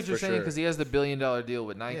he's see worth, what you're for saying sure. because he has the $1 billion deal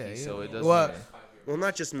with Nike, Yeah, so yeah. it doesn't. Well, Well,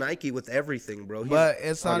 not just Nike, with everything, bro. He's But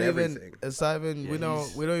it's not on even. everything. It's not even. Yeah,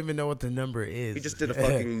 we don't even know what the number is. He just did a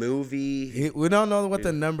fucking movie. We don't know what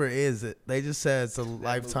the number is. They just said it's a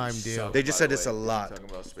lifetime deal. They just said it's a lot.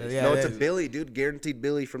 Yeah, No, it's a it is. Billy, dude. Guaranteed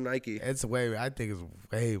Billy from Nike. It's way. I think it's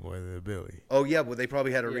way more than a Billy. Oh yeah, well they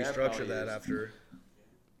probably had to Yeah, it restructure probably that is. after.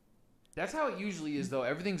 That's how it usually is, though.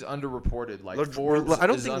 Everything's underreported. Like Le- Forbes I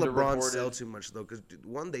don't is think LeBron underreported. sell too much though, because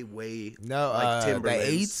one they weigh No, like the Timberlands.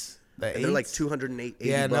 eights. The and eights. they're like 280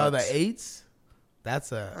 Yeah, no, the bucks. eights.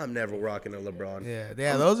 That's a. I'm never rocking a LeBron.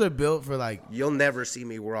 Yeah. Those are built for like. You'll never see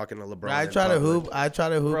me rocking a LeBron. I in try to public. hoop. I try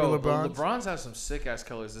to hoop Bro, with the LeBron. LeBrons have some sick ass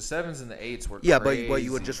colors. The 7s and the 8s were Yeah, crazy. but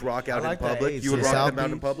you would just rock out like in the public. eights, You would yeah. rock South them out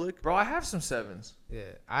in Beach. public. Bro, I have some 7s. Yeah,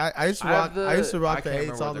 I used to I rock. have the- I used to I rock the can't eights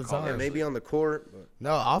remember all what the they're called. time. Maybe on the court. But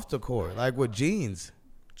No, off the court, like with jeans.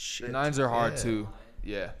 shit. The 9s are hard Yeah. too.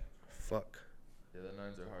 Yeah. Fuck. Yeah, the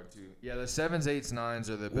 9s are hard too. Yeah, the 7s, 8s, 9s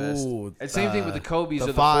are the best. Ooh, and same thing with the Kobe's the or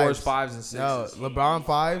the fives. 4s, 5s, and 6s. No, LeBron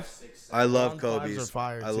fives. I love LeBron fives Kobe's. are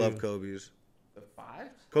fire, I love too. Kobe's. The 5s?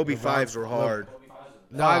 Kobe LeBron- fives were hard.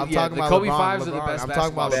 No, I'm yeah, talking the about Kobe LeBron. 5s are the LeBron. best I'm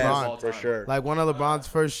talking about basketball shoes LeBron. of all for time. sure. Like one of LeBron's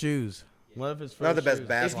first shoes. One of his first. Not the best shoes.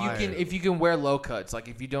 basketball. If you can wear low cuts, like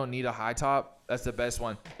if you don't need a high top, that's the best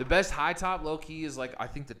one. The best high top low key is like I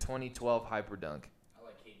think the 2012 Hyper Dunk. I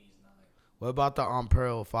like KD's 9. What about the on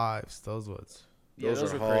Pearl fives? Those ones. Yeah,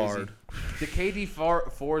 Those are were crazy. hard. The KD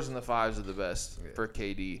 4s and the 5s are the best for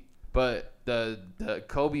KD, but the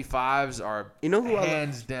Kobe 5s are You know who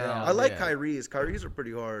hands down. I like Yeah. Kyrie's. Kyrie's are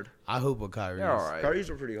pretty hard. I hoop with Kyrie. They're all right. Kyrie's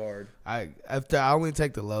are pretty hard. I only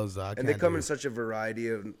take the lows though. I And they can't come do in it. such a variety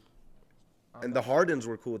of. And the Hardens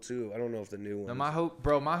were cool too. I don't know if the new ones.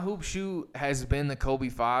 Now my hoop shoe has been the Kobe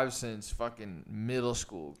 5 since fucking middle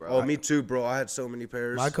school, bro. Oh, me too, bro. I had so many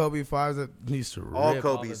pairs. My Kobe fives that used to rip All all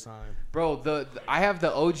Kobe's. the time. Bro, I have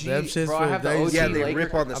the OG. Them shits Bro, I for have the days. OG yeah, they Laker.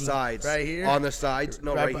 rip on the sides. right here? On the sides?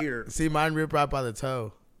 No, right by- here. See, mine rip right by the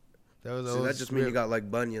toe. That was See, always that just means you rip. got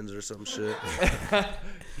like bunions or some shit.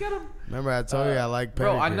 Get 'em. Remember, I told you I like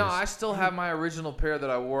Bro, pedicures. I know. I still have my original pair that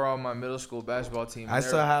I wore on my middle school basketball team. I They're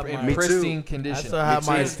still have in mine. Me too. pristine condition. I still have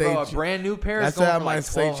my Bro, a state. brand new pair. I Is still going have for my like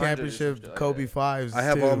state 1200 or some championship shit like Kobe that. fives. I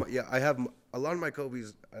have too. all. I have a lot of my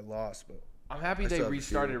Kobe's. I lost, but I'm happy I they still have a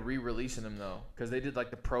restarted few. re-releasing them though, because they did like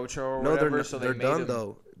the Pro Show or no, whatever. they're so they're they made done them,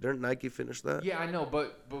 though. Didn't Nike finish that? Yeah, I know,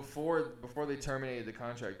 but before they terminated the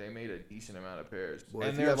contract, they made a decent amount of pairs, Boy, and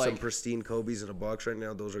if you they're have like, some pristine Kobe's in a box right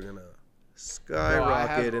now, those are gonna bro,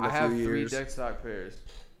 skyrocket in I a have few 3 years. deck stock pairs,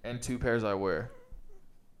 and 2 pairs I wear.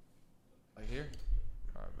 Like here.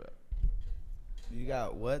 I bet. You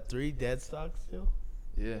got what? 3 dead stocks still?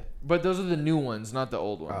 Yeah, but those are the new ones, not the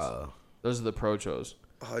old ones. Oh. Those are the Pro Shows.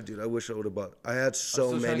 Oh, dude, I wish I would have bought. I had so still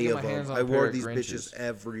trying to many get of my hands them. on a I pair wore of these Grinches. bitches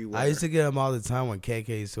everywhere. I used to get them all the time when KK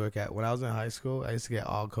used to work at. When I was in high school, I used to get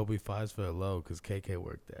all Kobe 5s for the low because KK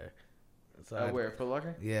worked there. So Where? Foot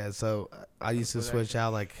Locker? Yeah, so I used to What's that? switch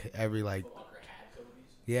out like every like. Foot Locker had Kobe's.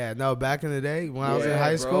 Yeah, no, back in the day when I was in Yeah, high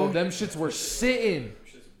bro, school, them shits were sitting.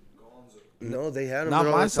 No, they had them. not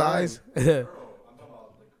all my the time. size. I'm talking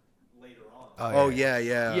about like later on. Oh yeah,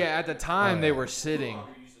 yeah. Yeah, at the time Oh, they yeah. were sitting.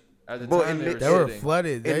 At the Bro, time in they were mid- They were sitting.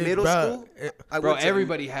 flooded. In They, middle bro, school, I Bro, went to,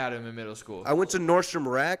 everybody had them in middle school. I went to Nordstrom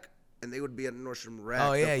Rack, and they would be at Nordstrom Rack.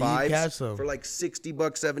 Oh, the yeah, you fives catch them. for like $60,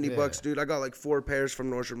 $70, Yeah. dude. I got like 4 pairs from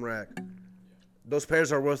Nordstrom Rack. Those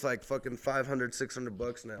pairs are worth like fucking $500,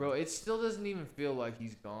 $600 now. Bro, it still doesn't even feel like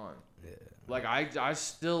he's gone. Yeah. Like I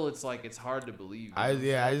still, it's like it's hard to believe. I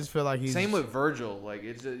just feel like he's. Same with Virgil. Like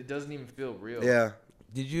it doesn't even feel real. Yeah.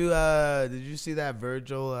 Did you see that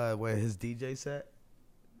Virgil when his DJ set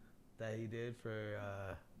that he did for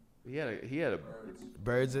He had a.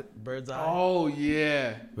 Bird's Eye? Oh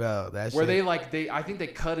yeah. Bro, that Where shit. I think they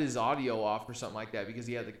cut his audio off or something like that because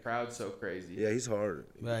he had the crowd so crazy. Yeah, he's hard.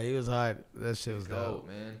 Bro, he was hard. That shit was Dope, dope.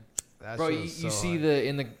 man. That Bro, shit you was so see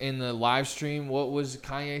hard. in the live stream, what was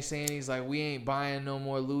Kanye saying? He's like, we ain't buying no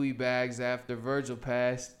more Louis bags after Virgil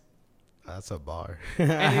passed. That's a bar.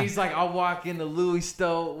 And he's like, I'll walk in the Louis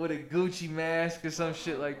store with a Gucci mask or some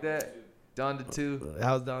shit like that. Donda 2.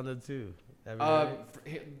 That was down there too. Have you heard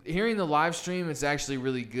it? Hearing the live stream, it's actually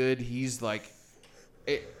really good. He's like,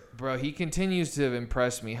 bro, he continues to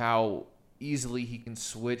impress me how easily he can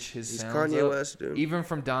switch his He's sounds Kanye up. West, dude. Even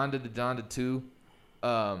from Donda to Donda 2.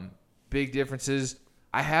 Big differences.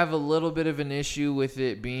 I have a little bit of an issue with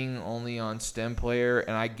it being only on stem player,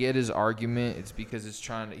 and I get his argument. It's because he's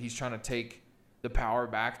trying to take the power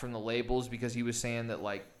back from the labels because he was saying that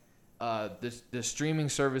like the streaming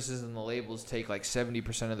services and the labels take like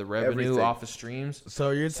 70% of the revenue Everything. off of streams. So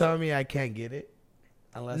you're telling me I can't get it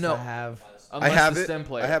unless No. I have. Unless I have the it. stem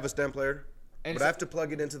player. I have a stem player. And But I have to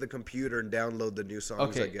plug it into the computer and download the new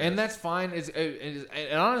songs, I Okay, guess. and that's fine.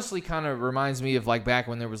 It honestly kind of reminds me of like back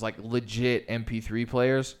when there was like legit MP3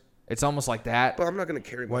 players. It's almost like that. But I'm not going to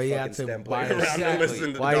carry my Well, you fucking have to stem buy player it. around and Exactly.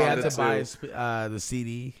 listen to Why you have Donda to buy 2. the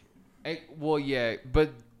CD? Well, yeah,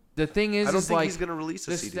 but the thing is, I don't is think like he's going to release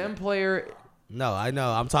a the CD. stem player. No, I know.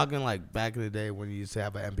 I'm talking like back in the day when you used to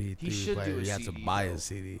have an He MP3 should player. do a You had to CD, buy though. a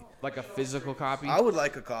CD. Like a physical copy. I would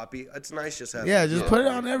like a copy. It's nice just having Yeah, just put it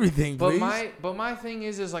on everything, But please. my thing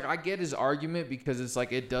is like I get his argument because it's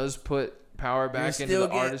like it does put power back into the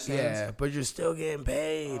artist's hands. yeah, but you're still getting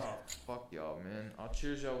paid. Fuck y'all, man. I'll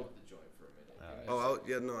cheers y'all with the joint for a minute. Oh,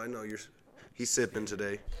 yeah, no, I know. He's sipping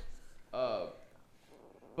today.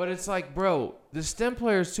 But it's like, bro, the stem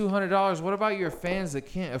player is $200. What about your fans that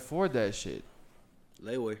can't afford that shit?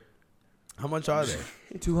 Layaway. How much are they?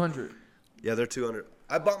 $200. Yeah, they're 200.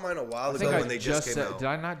 I bought mine a while I ago think when I they just just said. came out. Did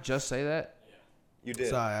I not just say that? You did.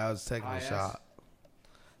 Sorry, I was taking a IS? shot.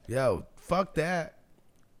 Yo, fuck that.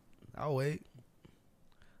 I'll wait.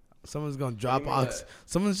 Someone's gonna drop box.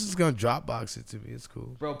 Someone's just gonna drop box it to me. It's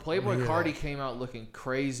cool. Bro, Playboy hear Cardi that. came out looking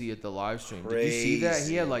crazy at the live stream. Did you see that? He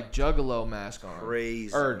Crazy. had like Juggalo mask on.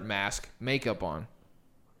 Crazy. Makeup on.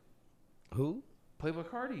 Who? Playboy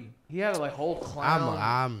Cardi. He had like whole clown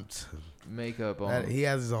I'm. makeup on. That, he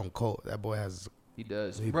has his own cult. That boy has. He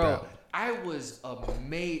does. He Bro, bad. I was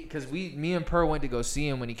amazed because me and Per went to go see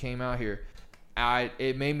him when he came out here.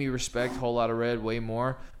 It made me respect Whole Lotta Red way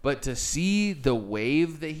more. But to see the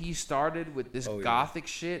wave that he started with this gothic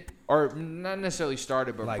shit, or not necessarily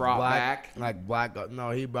started, but Like brought black, back. like black. No,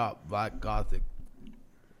 he brought black gothic.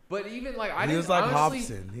 But even like I He didn't was like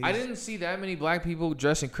honestly, Hobson. I didn't see that many black people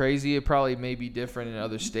dressing crazy. It probably may be different in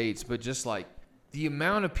other states, but just like the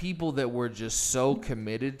amount of people that were just so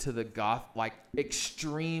committed to the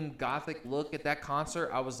extreme gothic look at that concert,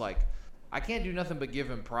 I was like, I can't do nothing but give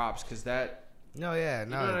him props because that No, yeah,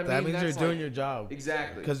 no. know what I that mean? means you're That's doing like- your job.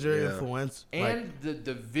 exactly. Because you're Yeah. influenced. And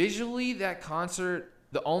the visually that concert,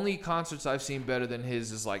 the only concerts I've seen better than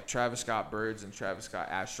his is like Travis Scott Birds and Travis Scott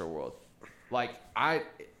Astroworld. Like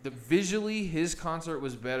visually his concert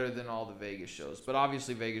was better than all the Vegas shows. But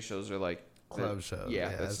obviously Vegas shows are like club show. Yeah,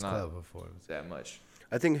 that's not club performance. that much.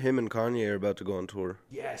 I think him and Kanye are about to go on tour.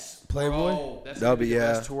 Yes, Playboy? Bro, that's That'll gonna be be- the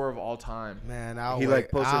yeah. best tour of all time. Man, I'll He wait.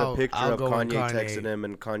 like posted I'll- a picture I'll of go when Kanye texting him,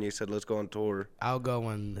 and Kanye said, "Let's go on tour." I'll go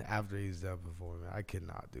when after he's done performing. I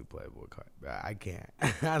cannot do Playboy card. I can't.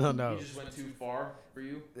 I don't know. You just went too far for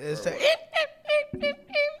you. It's Or just,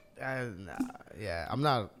 yeah, I'm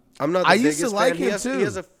not. I'm not. The I used to biggest like fan. him, He too.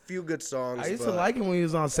 has a few good songs. I used to but like him when he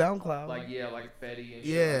was on SoundCloud. like like Fetty and shit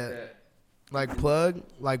Yeah. like that. Plug,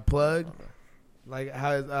 like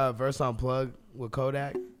how his verse on Plug with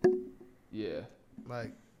Kodak. Yeah.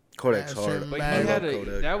 Like Kodak's that hard. shit But he I bad. love had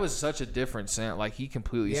Kodak. that was such a different sound. Like he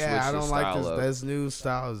completely switched yeah, I his don't like style this. up. This new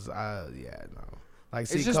style is no. Like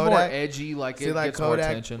see It's just Kodak, more edgy. Like see it like gets more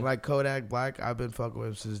Kodak, attention. like Kodak Black. I've been fucking with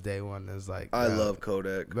him since day one. It's like I love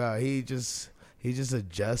Kodak. bro, he just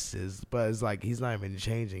adjusts, but it's like he's not even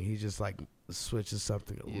changing. He just like switches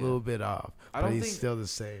something a Yeah. little bit off, I but don't he's think- still the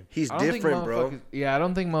same. He's I don't think different, bro. motherfuckers- Yeah, I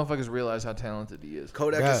don't think motherfuckers realize how talented he is.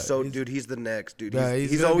 Kodak Yeah, is so, he's- dude. He's the next, dude. Yeah, He's,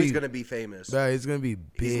 he's he's gonna always be- gonna be famous. Bro, he's gonna be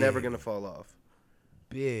big. He's never gonna fall off.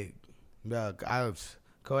 big. Bro,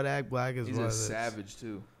 Kodak Black is He's one a of those. savage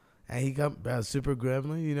too. And he come Super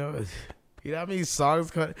Gremlin, you know. You know how many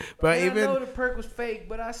songs? But even the perk was fake,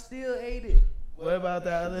 but I still ate it. what about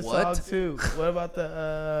that other What? song too? What about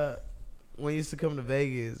the when he used to come to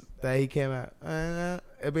Vegas that he came out?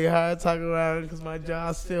 It'd be hard talking around because my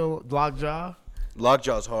jaw's still lockjaw.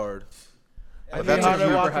 Lockjaw's hard. It'd But be that's hard a to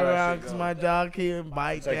huge- walk how that around shit because go. my jaw keep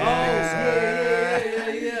bite like, down.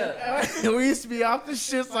 yeah. We used to be off the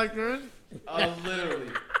shits like this. Literally.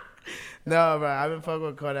 No, bro, I've been fucking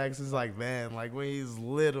with Kodak since like man, like when he's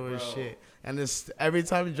little and Bro. shit. And this every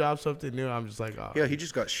time he drops something new, I'm just like, oh. Yeah, he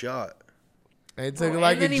just got shot. And it took Bro,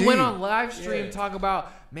 like and then a he G. went on live stream talk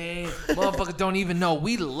about, man, motherfuckers don't even know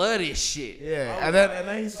we love this shit. Yeah, and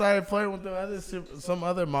then he started flirting with some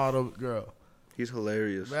other model girl. He's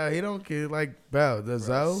hilarious. Bro, he don't care. Like, bro, the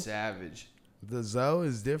Zoe Savage.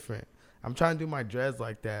 is different. I'm trying to do my dreads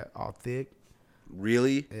like that, all thick,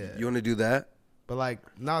 Really? Yeah. You want to do that? but like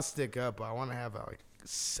not stick up. But I want to have like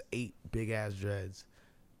 8 big ass dreads.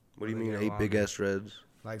 What do you Wanna mean, get 8 big longer. ass dreads?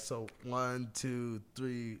 Like so, 1, 2,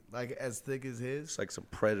 3, like as thick as his. It's like some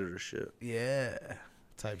predator shit. Yeah,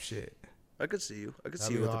 type shit. I could see you. I could That'd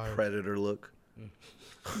see you be with hard. a predator look.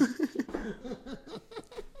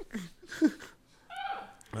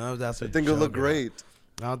 I don't know if that's a I think it'll look joke or not. great.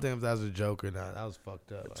 I don't think if that's a joke or not. That was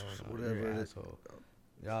fucked up. I don't know. whatever You're an it is. asshole.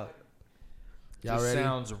 Y'all This ready?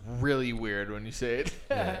 sounds really weird when you say it.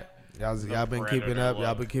 Yeah. Y'all been keeping predator up. Y'all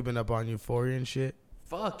look. been keeping up on Euphoria and shit.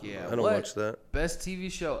 Fuck yeah. I don't What? watch that. Best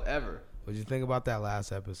TV show ever. What'd you think about that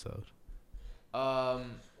last episode?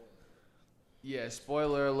 Yeah,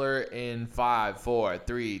 spoiler alert in 5, 4,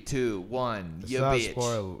 3, 2, 1. It's You not bitch.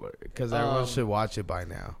 spoiler because everyone Um, should watch it by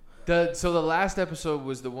now. So the last episode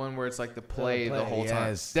was the one where it's like the play the whole time.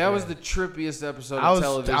 yes, That was yeah. the trippiest episode I of was-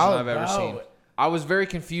 television I was- I've ever bro. seen. I was very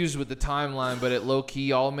confused with the timeline, but it low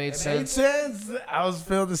key all made Made sense. sense. I was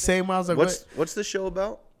feeling the same. I was like, What's the show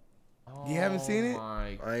about? You haven't seen it?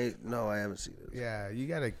 my- I haven't seen it. Yeah, you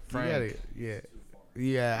gotta, Frank. yeah.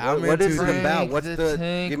 I'm What into is it it. about? What's the?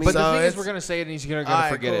 tank. Give me But So the thing is, it's- we're gonna say it, and you're gonna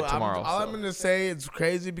Alright, forget cool. it tomorrow. All I'm so. gonna say, it's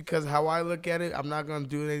crazy because how I look at it, I'm not gonna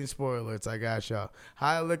do any spoilers. I got y'all. How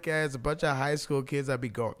I look at it, it's a bunch of high school kids that be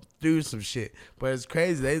going through some shit, but it's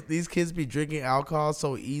crazy. These kids be drinking alcohol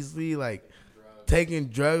so easily, like taking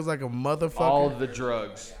drugs like a motherfucker. all the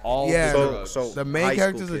drugs. All Yeah, the So- drugs. so- the main high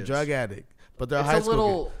character's school a kids. drug addict, but they're it's high a school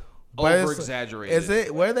little kids. But over it's- exaggerated. Is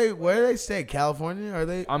it where they stay? California? Are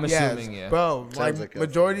they? I'm Yes. assuming, yeah. Bro, Sounds like like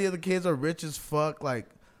majority of the kids are rich as fuck. Like,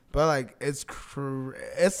 but like it's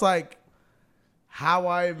like how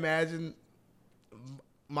I imagine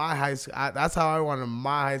my high school. That's how I wanted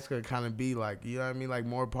my high school to kind of be like. You know what I mean? Like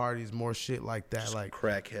more parties, more shit like that. Just Like,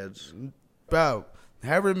 crackheads. bro,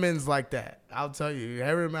 Herriman's like that. I'll tell you,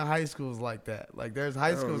 Herriman High School's like that. Like, there's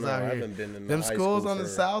high schools out I here. haven't been in Them high schools school on the for-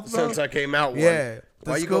 south, bro. since I came out. Yeah, the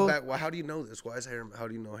Why you school- go back? Well, how do you know this? Why is how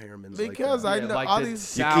do you know Harriman's Because like I that? know like all the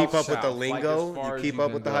these. You south, keep up with the south, like lingo. as far You as keep you up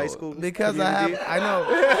can with the go. high school. Because community? I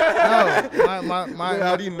know. No, my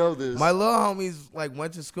How do you know this? My little homies like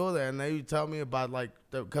went to school there, and they would tell me about like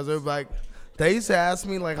because they're like they used to ask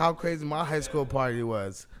me like how crazy my high school party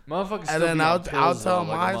was. Motherfuckers And still then be on I'll pills, tell though, them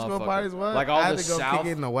like my a high school motherfucker. parties was. Like all I had the to go south, kick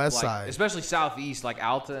it in the west like, side. especially southeast, like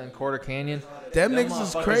Alta and Quarter Canyon. Them niggas is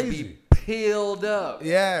motherfuckers crazy. Be pilled up.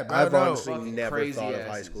 Yeah, bro. I've no. honestly Fucking never crazy thought of high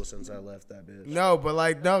asses. school since I left that bitch. No, but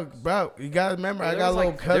like no, bro. You gotta remember, I There got was,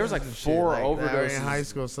 little like- cousins. there was, like, and shit, 4 that were in overdoses, high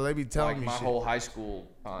school, so they be telling Like me my shit. whole high school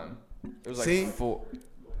time. It was like See? 4.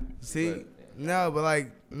 See, but- no, but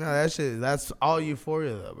like no, that shit. That's all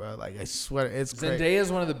Euphoria though, bro. Like I swear, it's great. Zendaya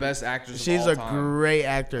is one of the best actors. She's of all a time. great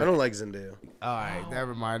actor. I don't like Zendaya. All right,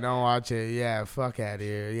 never mind. Don't watch it. Yeah, fuck out of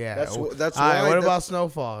here. Yeah. That's All that's right, why. what that- about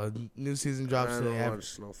Snowfall? New season I drops don't today. watch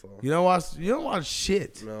Snowfall. You don't watch. You don't watch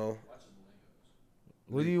shit. No,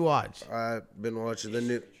 What do you watch? I've been watching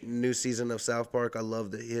the new season of South Park. I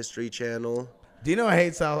love the History Channel. Dino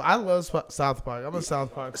hates South. I love South Park. I'm a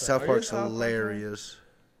South Park. fan. South Are you a Park's South Park fan? hilarious.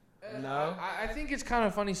 No. I think it's kind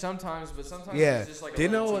of funny sometimes, but sometimes Yeah. it's just like a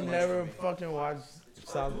Dino little would too much never for me. fucking watch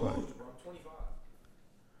South Park.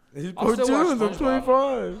 He's I'll still watch cartoons. I'm SpongeBob.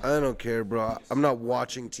 25. I don't care, bro. I'm not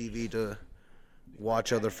watching TV to,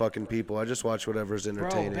 watch other fucking people. I just watch whatever's Bro,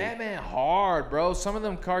 entertaining. Batman hard, bro. Some of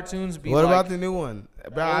them cartoons be What like, about the new one?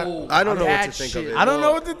 Bro, I don't know what that to think shit, of it. I don't know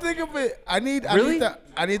bro. what to think of it. I need Really?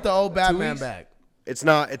 I need the old Batman weeks? back. It's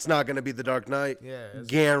not gonna be the Dark Knight. Yeah, it's-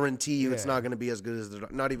 Guarantee you, it's yeah. not gonna be as good as the.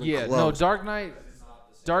 Not even Yeah, close. no, Dark Knight.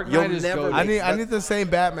 Dark You'll Knight is never goated. I need the same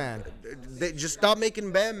Batman. They just stop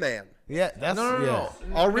making Batman. Yeah, that's No.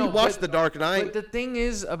 yeah. I'll No, rewatch but- The Dark Knight. But the thing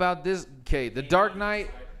is about this, okay, the Dark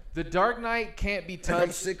Knight can't be I'm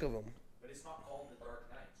touched. sick of them. But it's not called the Dark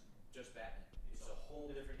Knight. It's just Batman. It's a whole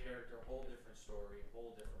different character, whole different story,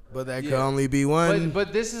 whole different. But that Yeah. could only be one.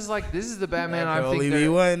 But this is the Batman that I could think only they're- be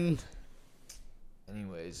one.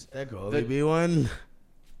 Anyways, That could only be one.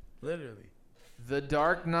 Literally. The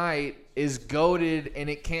Dark Knight is goated and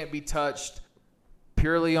it can't be touched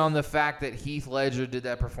purely on the fact that Heath Ledger did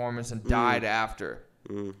that performance and died after.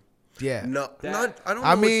 Yeah. No, That- I don't know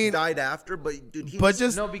I which mean- died after, but dude, But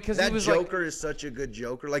just No, because that he was like, Joker is such a good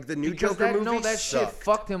Joker. Like the new because Joker that, movie. no, that shit sucked.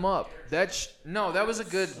 fucked him up. That was a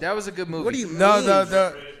good movie. What do you mean? no,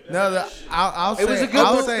 I'll say It was a good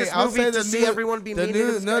I'll movie. say This I'll movie say to the see new everyone be the mean new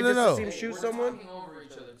to this no guy no just to no see him shoot someone.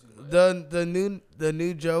 the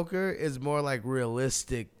new Joker is more like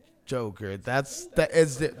realistic Joker.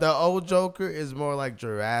 The old Joker is more like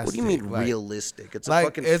Jurassic. What do you mean like, realistic? It's a Like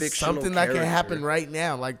fucking it's fictional something that can character. happen right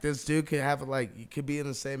now. Like this dude could have like you could be in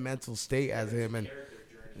the same mental state as him and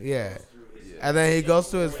yeah. And then he goes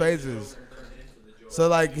through his phases. So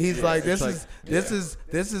like he's like this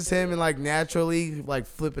is him and like naturally like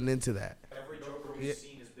flipping into that. Every Joker we've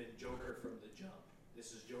seen has been Joker from the jump.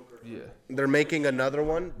 This is Joker. From They're making another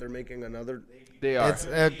one. They're making another. They are. It's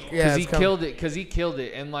yeah, Because it's he killed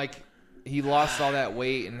it, and like he lost all that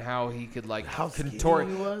weight, and how he could like How contort,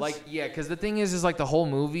 skinny he was? like yeah. Because the thing is like the whole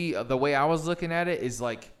movie, the way I was looking at it is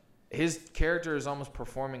like his character is almost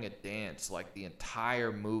performing a dance, like the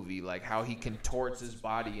entire movie, like how he contorts his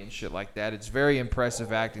body and shit like that. It's very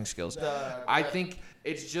impressive acting skills. I think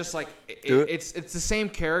it's just like it's the same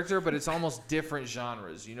character, but it's almost different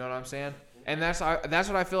genres. You know what I'm saying? And that's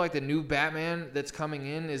what I feel like the new Batman that's coming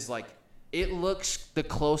in is like. It looks the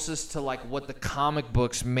closest to like what the comic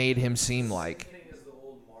books made him seem like. Beginning is the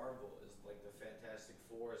old Marvel, is like the Fantastic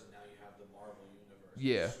Fours, and now you have the Marvel universe.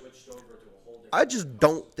 Yeah. Switched over to a whole different. I just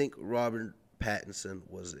don't think Robert Pattinson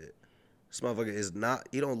was it. This motherfucker is not.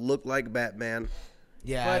 He don't look like Batman.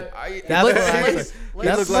 Yeah, But I, that's let's, what I let's, say. let's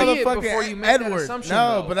That's see it before you motherfucking make that Edward. assumption.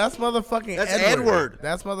 No, though. but that's motherfucking That's Edward. Edward.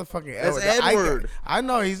 That's motherfucking That's Edward. Edward. I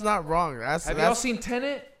know he's not wrong. Have y'all seen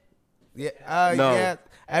Tenet? Yeah, No. yeah.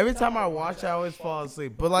 Every time I watch, I always fall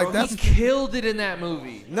asleep. But like Bro, he that's killed it in that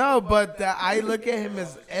movie. no. But I look at him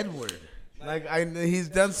as Edward. Like he's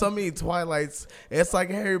done so many Twilights. It's like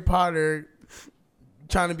Harry Potter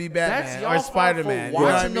trying to be Batman y'all or fault for Spider Man. You know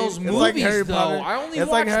what I watching mean? those It's like movies, Harry though. Potter. I only it's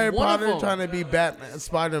like watched Harry one of Potter them. trying to be Batman,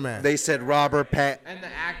 Spider Man. They said Robert Pat. And the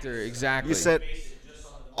actor, exactly. You said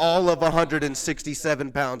all of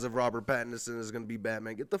 167 pounds of Robert Pattinson is gonna be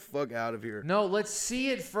Batman. Get the fuck out of here. no. Let's see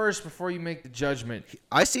it first before you make the judgment.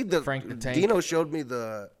 I see the. Frank the Tank. Dino showed me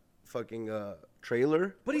the fucking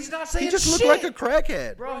trailer. But he's not saying He just shit. looked like a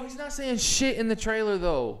crackhead. Bro, he's not saying shit in the trailer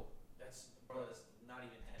though. That's not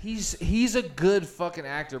even. He's a good fucking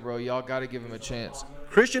actor, bro. Y'all got to give him a chance.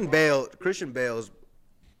 Christian Bale is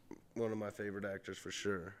one of my favorite actors for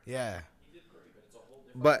sure. Yeah.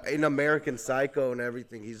 But in American Psycho and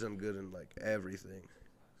everything, he's done good in like everything.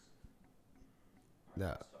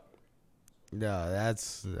 No. No, that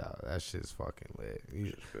shit's fucking lit.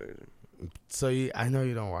 It's crazy. I know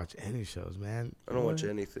you don't watch any shows, man. I don't watch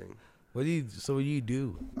anything. What do you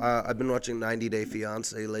do? I've been watching 90 Day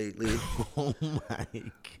Fiance lately. Oh my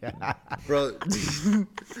god. Bro,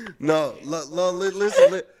 no,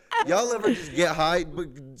 listen, y'all ever just get high?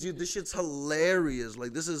 But dude, this shit's hilarious.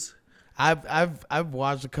 Like this is I've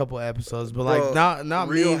watched a couple episodes, but like bro, not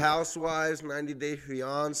Real me. Housewives, 90 Day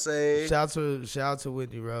Fiance, Shout out to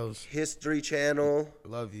Whitney Rose. History Channel.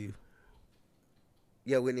 Love you.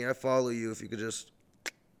 Yeah, Whitney, I follow you. If you could just,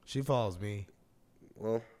 She follows me.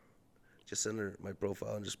 well, just send her my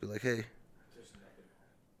profile and just be like, hey.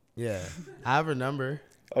 Yeah. I have her number.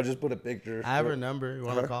 I'll just put a picture. I have her number. You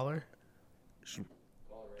want to call her?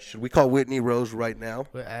 Should we call Whitney Rose right now?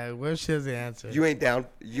 Where she doesn't answer? You ain't down.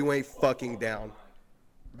 You ain't fucking down.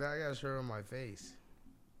 I got her on my face.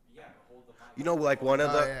 You know, like one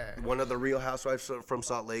of yeah. the Real Housewives from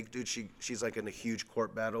Salt Lake, dude. She's like in a huge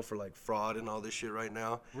court battle for like fraud and all this shit right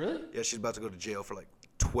now. Really? Yeah, she's about to go to jail for like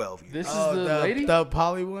 12 years. This is the lady? The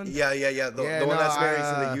Poly one? Yeah. The Yeah, one no, that's married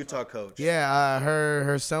to the Utah coach. Yeah,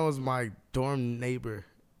 her son was my dorm neighbor.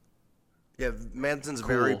 Yeah, Manson's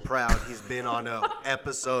very proud. He's been on a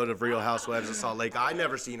episode of Real Housewives of Salt Lake. I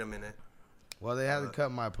never seen him in it. Well, they had to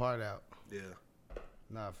cut my part out. Yeah.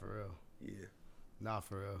 Nah, for real. Yeah. Nah,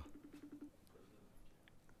 for real.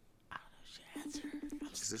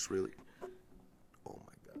 Is this really? Oh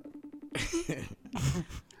my god.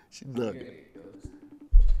 She nugged.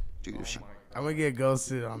 Dude, if she. I'm gonna get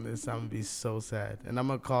ghosted on this. I'm gonna be so sad, and I'm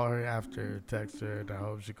gonna call her after, text her, and I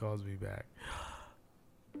hope she calls me back.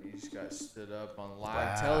 You just got stood up on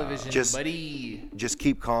live television, buddy. Just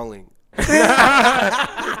keep calling. Text her, like,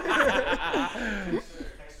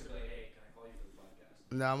 hey, can I call you for the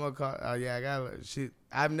podcast? No, I'm gonna call. Yeah, I got.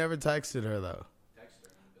 I've never texted her though. Text her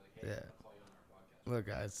and be like, hey, Yeah. I'll call you on our podcast. Look,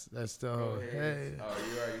 guys, that's still. Hey. Oh,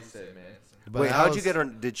 you already said, man. But Wait, that how'd you was- get her?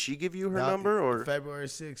 Did she give you her that- number or? February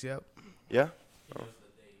 6th? Yep. Yeah.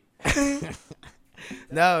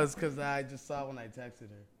 No, it's because I just saw when I texted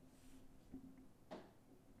her.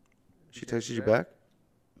 She texted you back?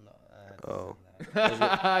 No, I had to Oh. send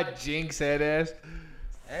that. Jinx head ass.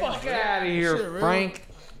 Hey, Fuck bro, out of this here, shit real. Frank.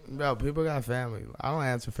 Bro, people got family. I don't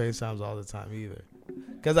answer FaceTimes all the time either.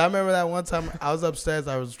 Because I remember that one time I was upstairs,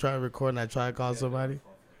 I was trying to record, and I tried to call somebody,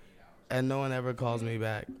 and no one ever calls me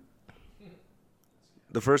back.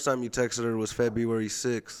 The first time you texted her was February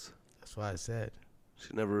 6th. That's what I said.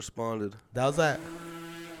 She never responded. That was that.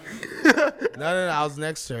 No, I was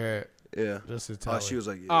next to her Yeah. just to tell Oh, her. she was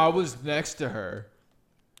like, I yeah. was next to her.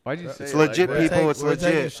 Why'd you say It's it legit, like that? people. It's we're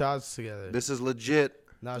taking legit. shots together. This is legit.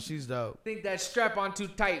 No, she's dope. Think that strap on too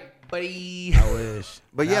tight, buddy. I wish.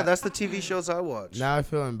 But Now- yeah, that's the TV shows I watch. Now I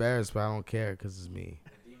feel embarrassed, but I don't care because it's me.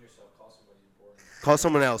 Redeem yourself, call somebody important. Call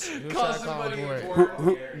someone else. Who should Call I somebody for it?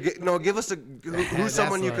 important. No, give us who's That's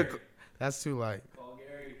someone you light. could. That's too light. Call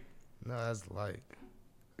Gary. No, that's light.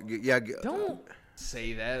 Yeah. Don't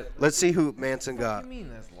say that. Let's see who Manson What do got. you mean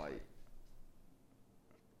that's light?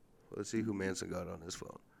 Let's see who Manson got on his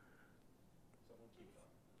phone.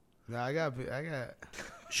 No, I got.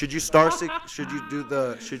 Should you star six? Should you do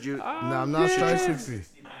the? Should you? No, I'm not star 60.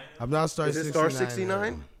 I'm not star Is 69. it star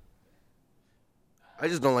 69? I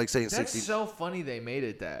just don't like saying That's 60. so funny they made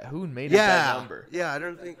it that. Who made it Yeah. that number? Yeah, I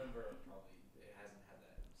don't think. Number probably it hasn't had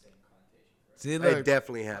that same connotation. See, It look,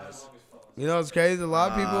 definitely has. you know what's crazy? A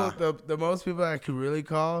lot of people, the most people I could really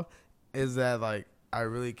call is that, like, I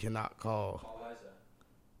really cannot call. Call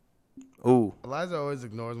Liza. Ooh. Eliza always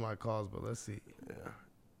ignores my calls, but let's see. Yeah.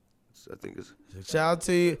 I think it's. Shout out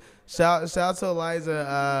to you. Shout out to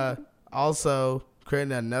Eliza. Also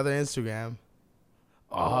creating another Instagram.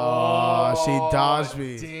 Oh, she dodged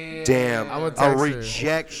me. Damn. I'm gonna A text her.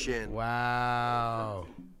 rejection. Wow.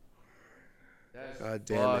 God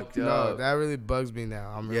damn Fucked it. No, up. that really bugs me now.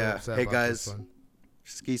 I'm really Yeah. upset Hey, about guys. this one.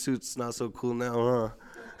 Ski suit's not so cool now,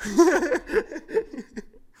 huh?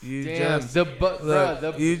 You Damn, just the bruh, look,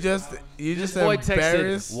 the you just this boy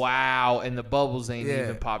embarrassed. texted, wow, and the bubbles ain't Yeah.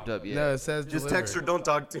 even popped up yet. No, it says Just delivered. text her, don't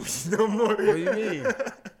talk to me no more. What do you mean?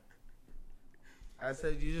 I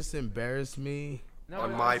said you just embarrassed me. No,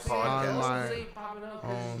 On I'm my saying podcast. the On bubbles my- ain't popping up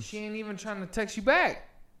 'cause on- she ain't even trying to text you back.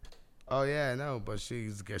 Oh yeah, I know, but she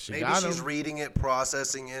Maybe got she's him. reading it,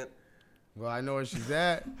 processing it. Well, I know where she's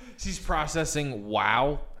at. She's processing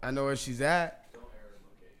wow. I know where she's at.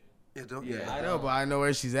 Yeah, don't. Yeah. I know, but I know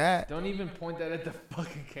where she's at. Don't even point that at the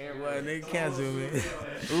fucking camera. Well, they can't zoom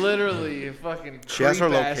in. Literally, a fucking. She has her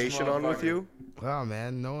creep-ass location on with motherfucker. you. Wow,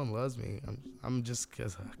 man, no one loves me. I'm just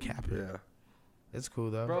cause a capper. Yeah. It's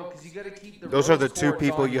cool though. Bro, because you gotta keep the. Those are the rose two quartz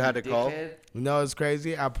people on, you had to call? dickhead. You know it's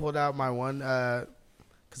crazy? I pulled out my one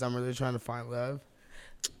cause I'm really trying to find love.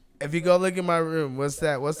 If you go look in my room, what's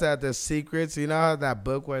that? The Secrets. You know how that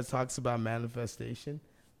book where it talks about manifestation?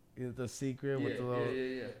 The Secret with the little.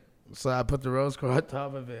 Yeah. So I put the rose quartz on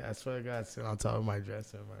top of it. I swear to God, it's on top of my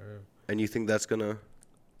dresser in my room. And you think that's gonna?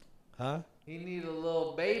 Huh? He need a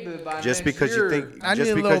little baby by Just next because year. you think, I just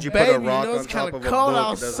need a because little you put a baby. rock You know on it's top kind of of a cold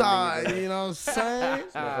book doesn't outside. mean You know what I'm saying?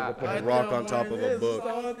 that put a I rock know on top what of it a is. book. It's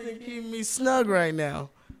the only thing keeping me snug right now.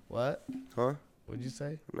 What? Huh? What'd you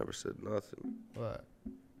say? I never said nothing. What?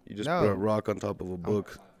 You just No. put a rock on top of a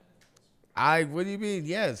book. What do you mean?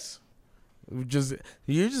 Yes.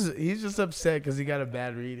 He's just upset because he got a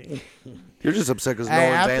bad reading. You're just upset because no Hey,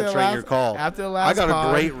 one's after the answering last- your call. After the last I got pod,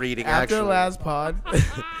 a great reading, After actually. the last pod,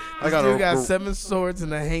 I got dude a got 7 swords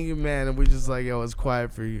and a hanging man, and we just like, yo, it's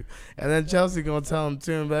quiet for you. And then Chelsea gonna tell him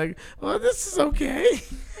too, and be like, well, this is okay.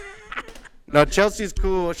 Now Chelsea's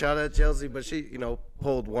cool. Shout out Chelsea, but she,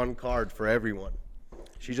 pulled one card for everyone.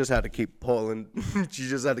 She just had to keep pulling. She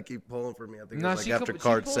just had to keep pulling for me. I think it was like after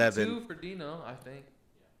card she 7. pulled 2 for Dino, I think.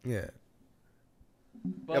 Yeah.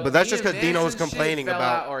 But that's me just and 'cause Dino was Manson shit complaining fell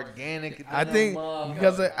about- out organic. I than a think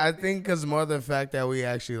motherfucker. because more the fact that we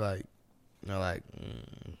actually like,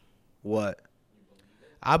 What?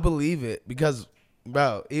 I believe it because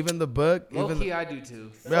bro. Even the book, Low even key, I do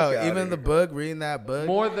too. bro, outta even the here. book, reading that book,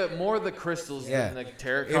 More the crystals Yeah. than the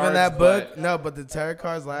tarot cards. even that book. but No, but the tarot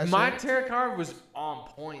cards last my year. tarot card was on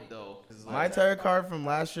point though. 'Cause, My like, tarot card from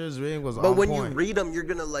last year's reading was But on when point. you read them, you're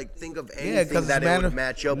gonna like think of Yeah, anything 'cause that it's it would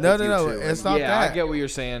match up No, with no, you no, to. it's not yeah, that. I get what you're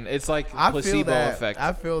saying. It's like I feel placebo that. effect.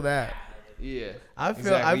 I feel that. Yeah. I feel.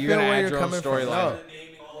 Exactly. I You're feel gonna where add you're your own coming from. storyline. No.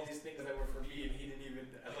 Naming all these things that were for me, and he didn't even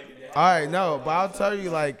like it. All right, no, but I'll tell you,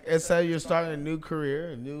 like, it said you're starting a new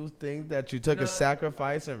career, a new thing that you took a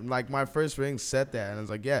sacrifice, and like my first ring said that, and I was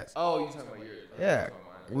like, yes, Oh, you talking about yours? yeah,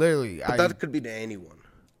 literally. But that could be to anyone.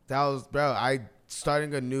 That was, bro. I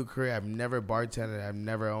starting a new career. I've never bartended. I've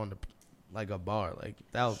never owned a bar. Like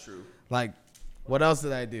that was True. like, what else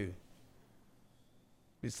did I do?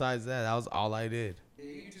 Besides that was all I did. Yeah,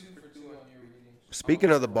 you 2 for 2 on your reading.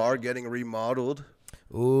 Speaking of the bar getting remodeled,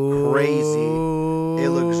 Ooh, crazy. It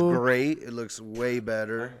looks great. It looks way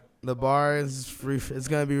better. The bar is it's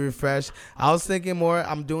gonna be refreshed. I was thinking more.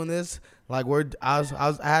 I'm doing this like I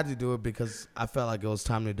had to do it because I felt like it was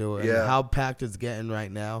time to do it. Yeah. And how packed it's getting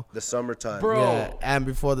right now. The summertime. Bro. Yeah, and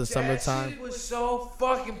before the That summertime. shit was so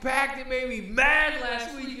fucking packed. It made me mad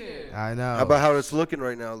last weekend. I know. How about how it's looking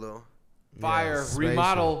right now, though? Fire spaceship.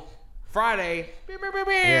 remodel Friday.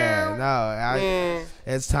 Yeah, no,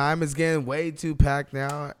 it's time. It's getting way too packed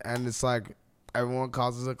now, and it's like everyone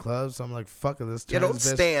calls it a club. So I'm like, fuck it, let's Yeah, turn don't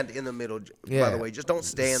this bitch. stand in the middle. By Yeah. the way, just don't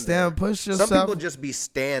stand Stand, there. push yourself. Some people just be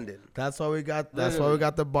standing. That's why we got. That's why we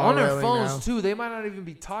got the bar on their railing phones now. too. They might not even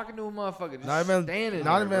be talking to a motherfucker. Just Not even, standing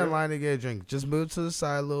not there, even in bro. line to get a drink. Just move to the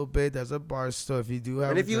side a little bit. There's a bar still. If you do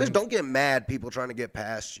have, And if a you drink, just don't get mad, people trying to get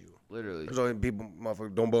past you. Literally. There's only people,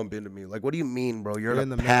 motherfucker, don't bump into me. Like, what do you mean, bro? You're You're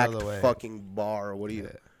in in a the middle of packed the way. fucking bar. What do you?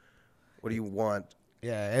 What do you want?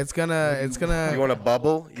 yeah, it's gonna. You want a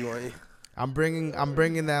bubble? You want? I'm bringing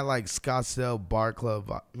that like Scottsdale bar club,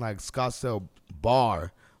 like Scottsdale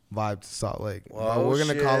bar vibe to Salt Lake. But Whoa, we're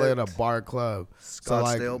gonna call it a shit. bar club. So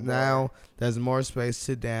like Scottsdale bar. now there's more space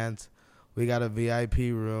to dance. We got a VIP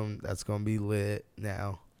room that's gonna be lit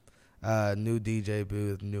now. New DJ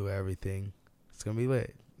booth, new everything. It's gonna be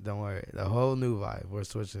lit. Don't worry. The whole new vibe. We're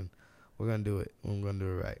switching. We're gonna do it. We're gonna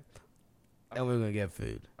do it right. And we're gonna get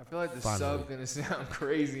food. I feel like the Finally. sub's gonna sound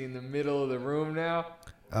crazy in the middle of the room now.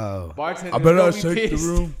 Oh. Bartender's I better gonna not be shake the pissed.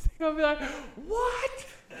 room. They're gonna be like, what?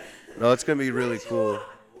 No, it's gonna be really cool.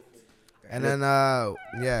 And then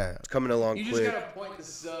yeah. It's coming along You just quick. gotta point the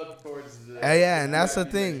sub towards the. Yeah, and that's the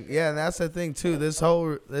thing. Yeah, and that's the thing too. This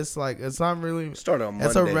like it's not really. Start on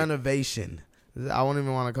It's a Monday. renovation. I won't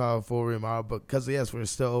even want to call it a full remodel, but because yes, we're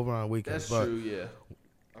still over on weekends. That's But true, yeah.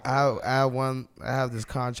 I have this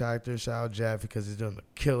contractor. Shout out Jeff because he's doing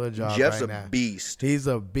a killer job Jeff's right a now. beast. He's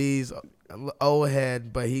a beast, old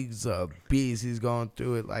head, but he's a beast. He's going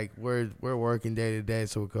through it like we're working day to day,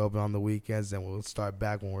 so we can open on the weekends. Then we'll start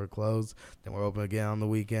back when we're closed. Then we're open again on the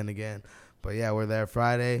weekend again. But yeah, we're there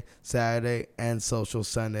Friday, Saturday, and social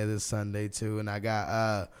Sunday this Sunday too. And I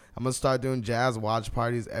got I'm gonna start doing jazz watch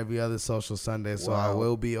parties every other social Sunday, so I Wow.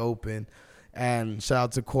 will be open. And shout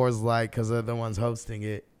out to Coors Light because they're the ones hosting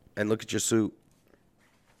it. And look at your suit.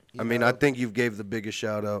 I mean, I think you've gave the biggest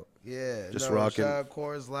shout out. Yeah, Just rocking. Shout out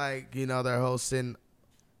Coors Light. You know they're hosting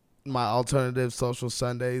my alternative social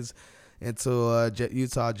Sundays into a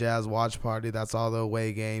Utah Jazz watch party. That's all the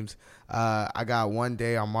away games. I got one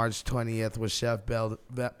day on March 20th with Chef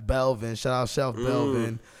Belvin. Shout out Chef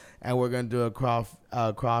Belvin, and we're gonna do a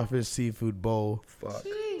crawfish seafood bowl Fuck.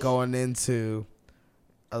 going into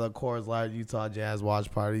the Coors Light Utah Jazz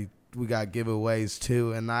watch party. We got giveaways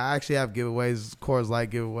too, and I actually have giveaways, Coors Light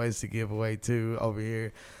giveaways to give away too over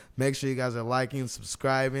here. Make sure you guys are liking,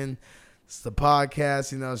 subscribing. It's the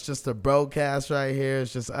podcast, you know, it's just a broadcast right here.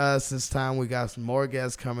 It's just us this time. We got some more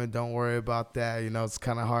guests coming. Don't worry about that. You know, it's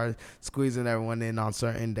kind of hard squeezing everyone in on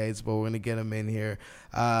certain dates, but we're going to get them in here.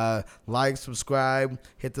 Like, subscribe,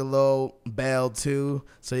 hit the little bell too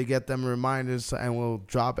so you get them reminders, and we'll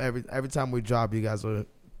drop every time we drop, you guys will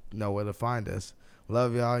know where to find us.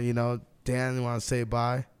 Love y'all. You know, Dan, you want to say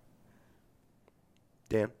bye?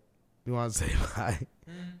 Dan, You want to say bye?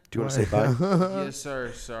 do you want to say bye? Yes,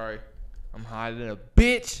 sir. Sorry. I'm hiding a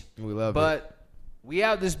bitch. We love it. But we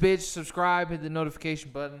out this bitch. Subscribe, hit the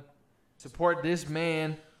notification button. Support this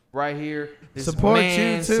man right here. This Support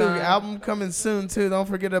man, you too. son. Album coming soon too. Don't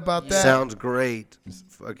forget about that. Sounds great. It's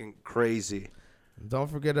fucking crazy. Don't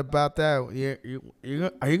forget about that.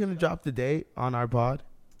 Are you gonna drop the date on our pod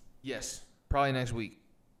Yes. Probably next week.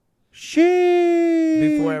 Shit.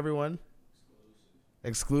 before everyone?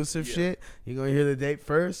 Exclusive shit. You gonna hear the date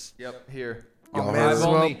first? Yep. Here. Y'all On heard live it.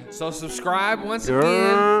 only. So subscribe once Yeah.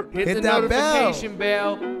 again. Hit Hit the that bell. notification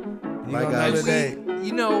bell. You Bye, gonna know guys. the date.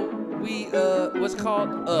 You know, We what's called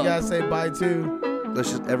You gotta say bye too.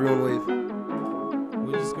 Let's just everyone wave.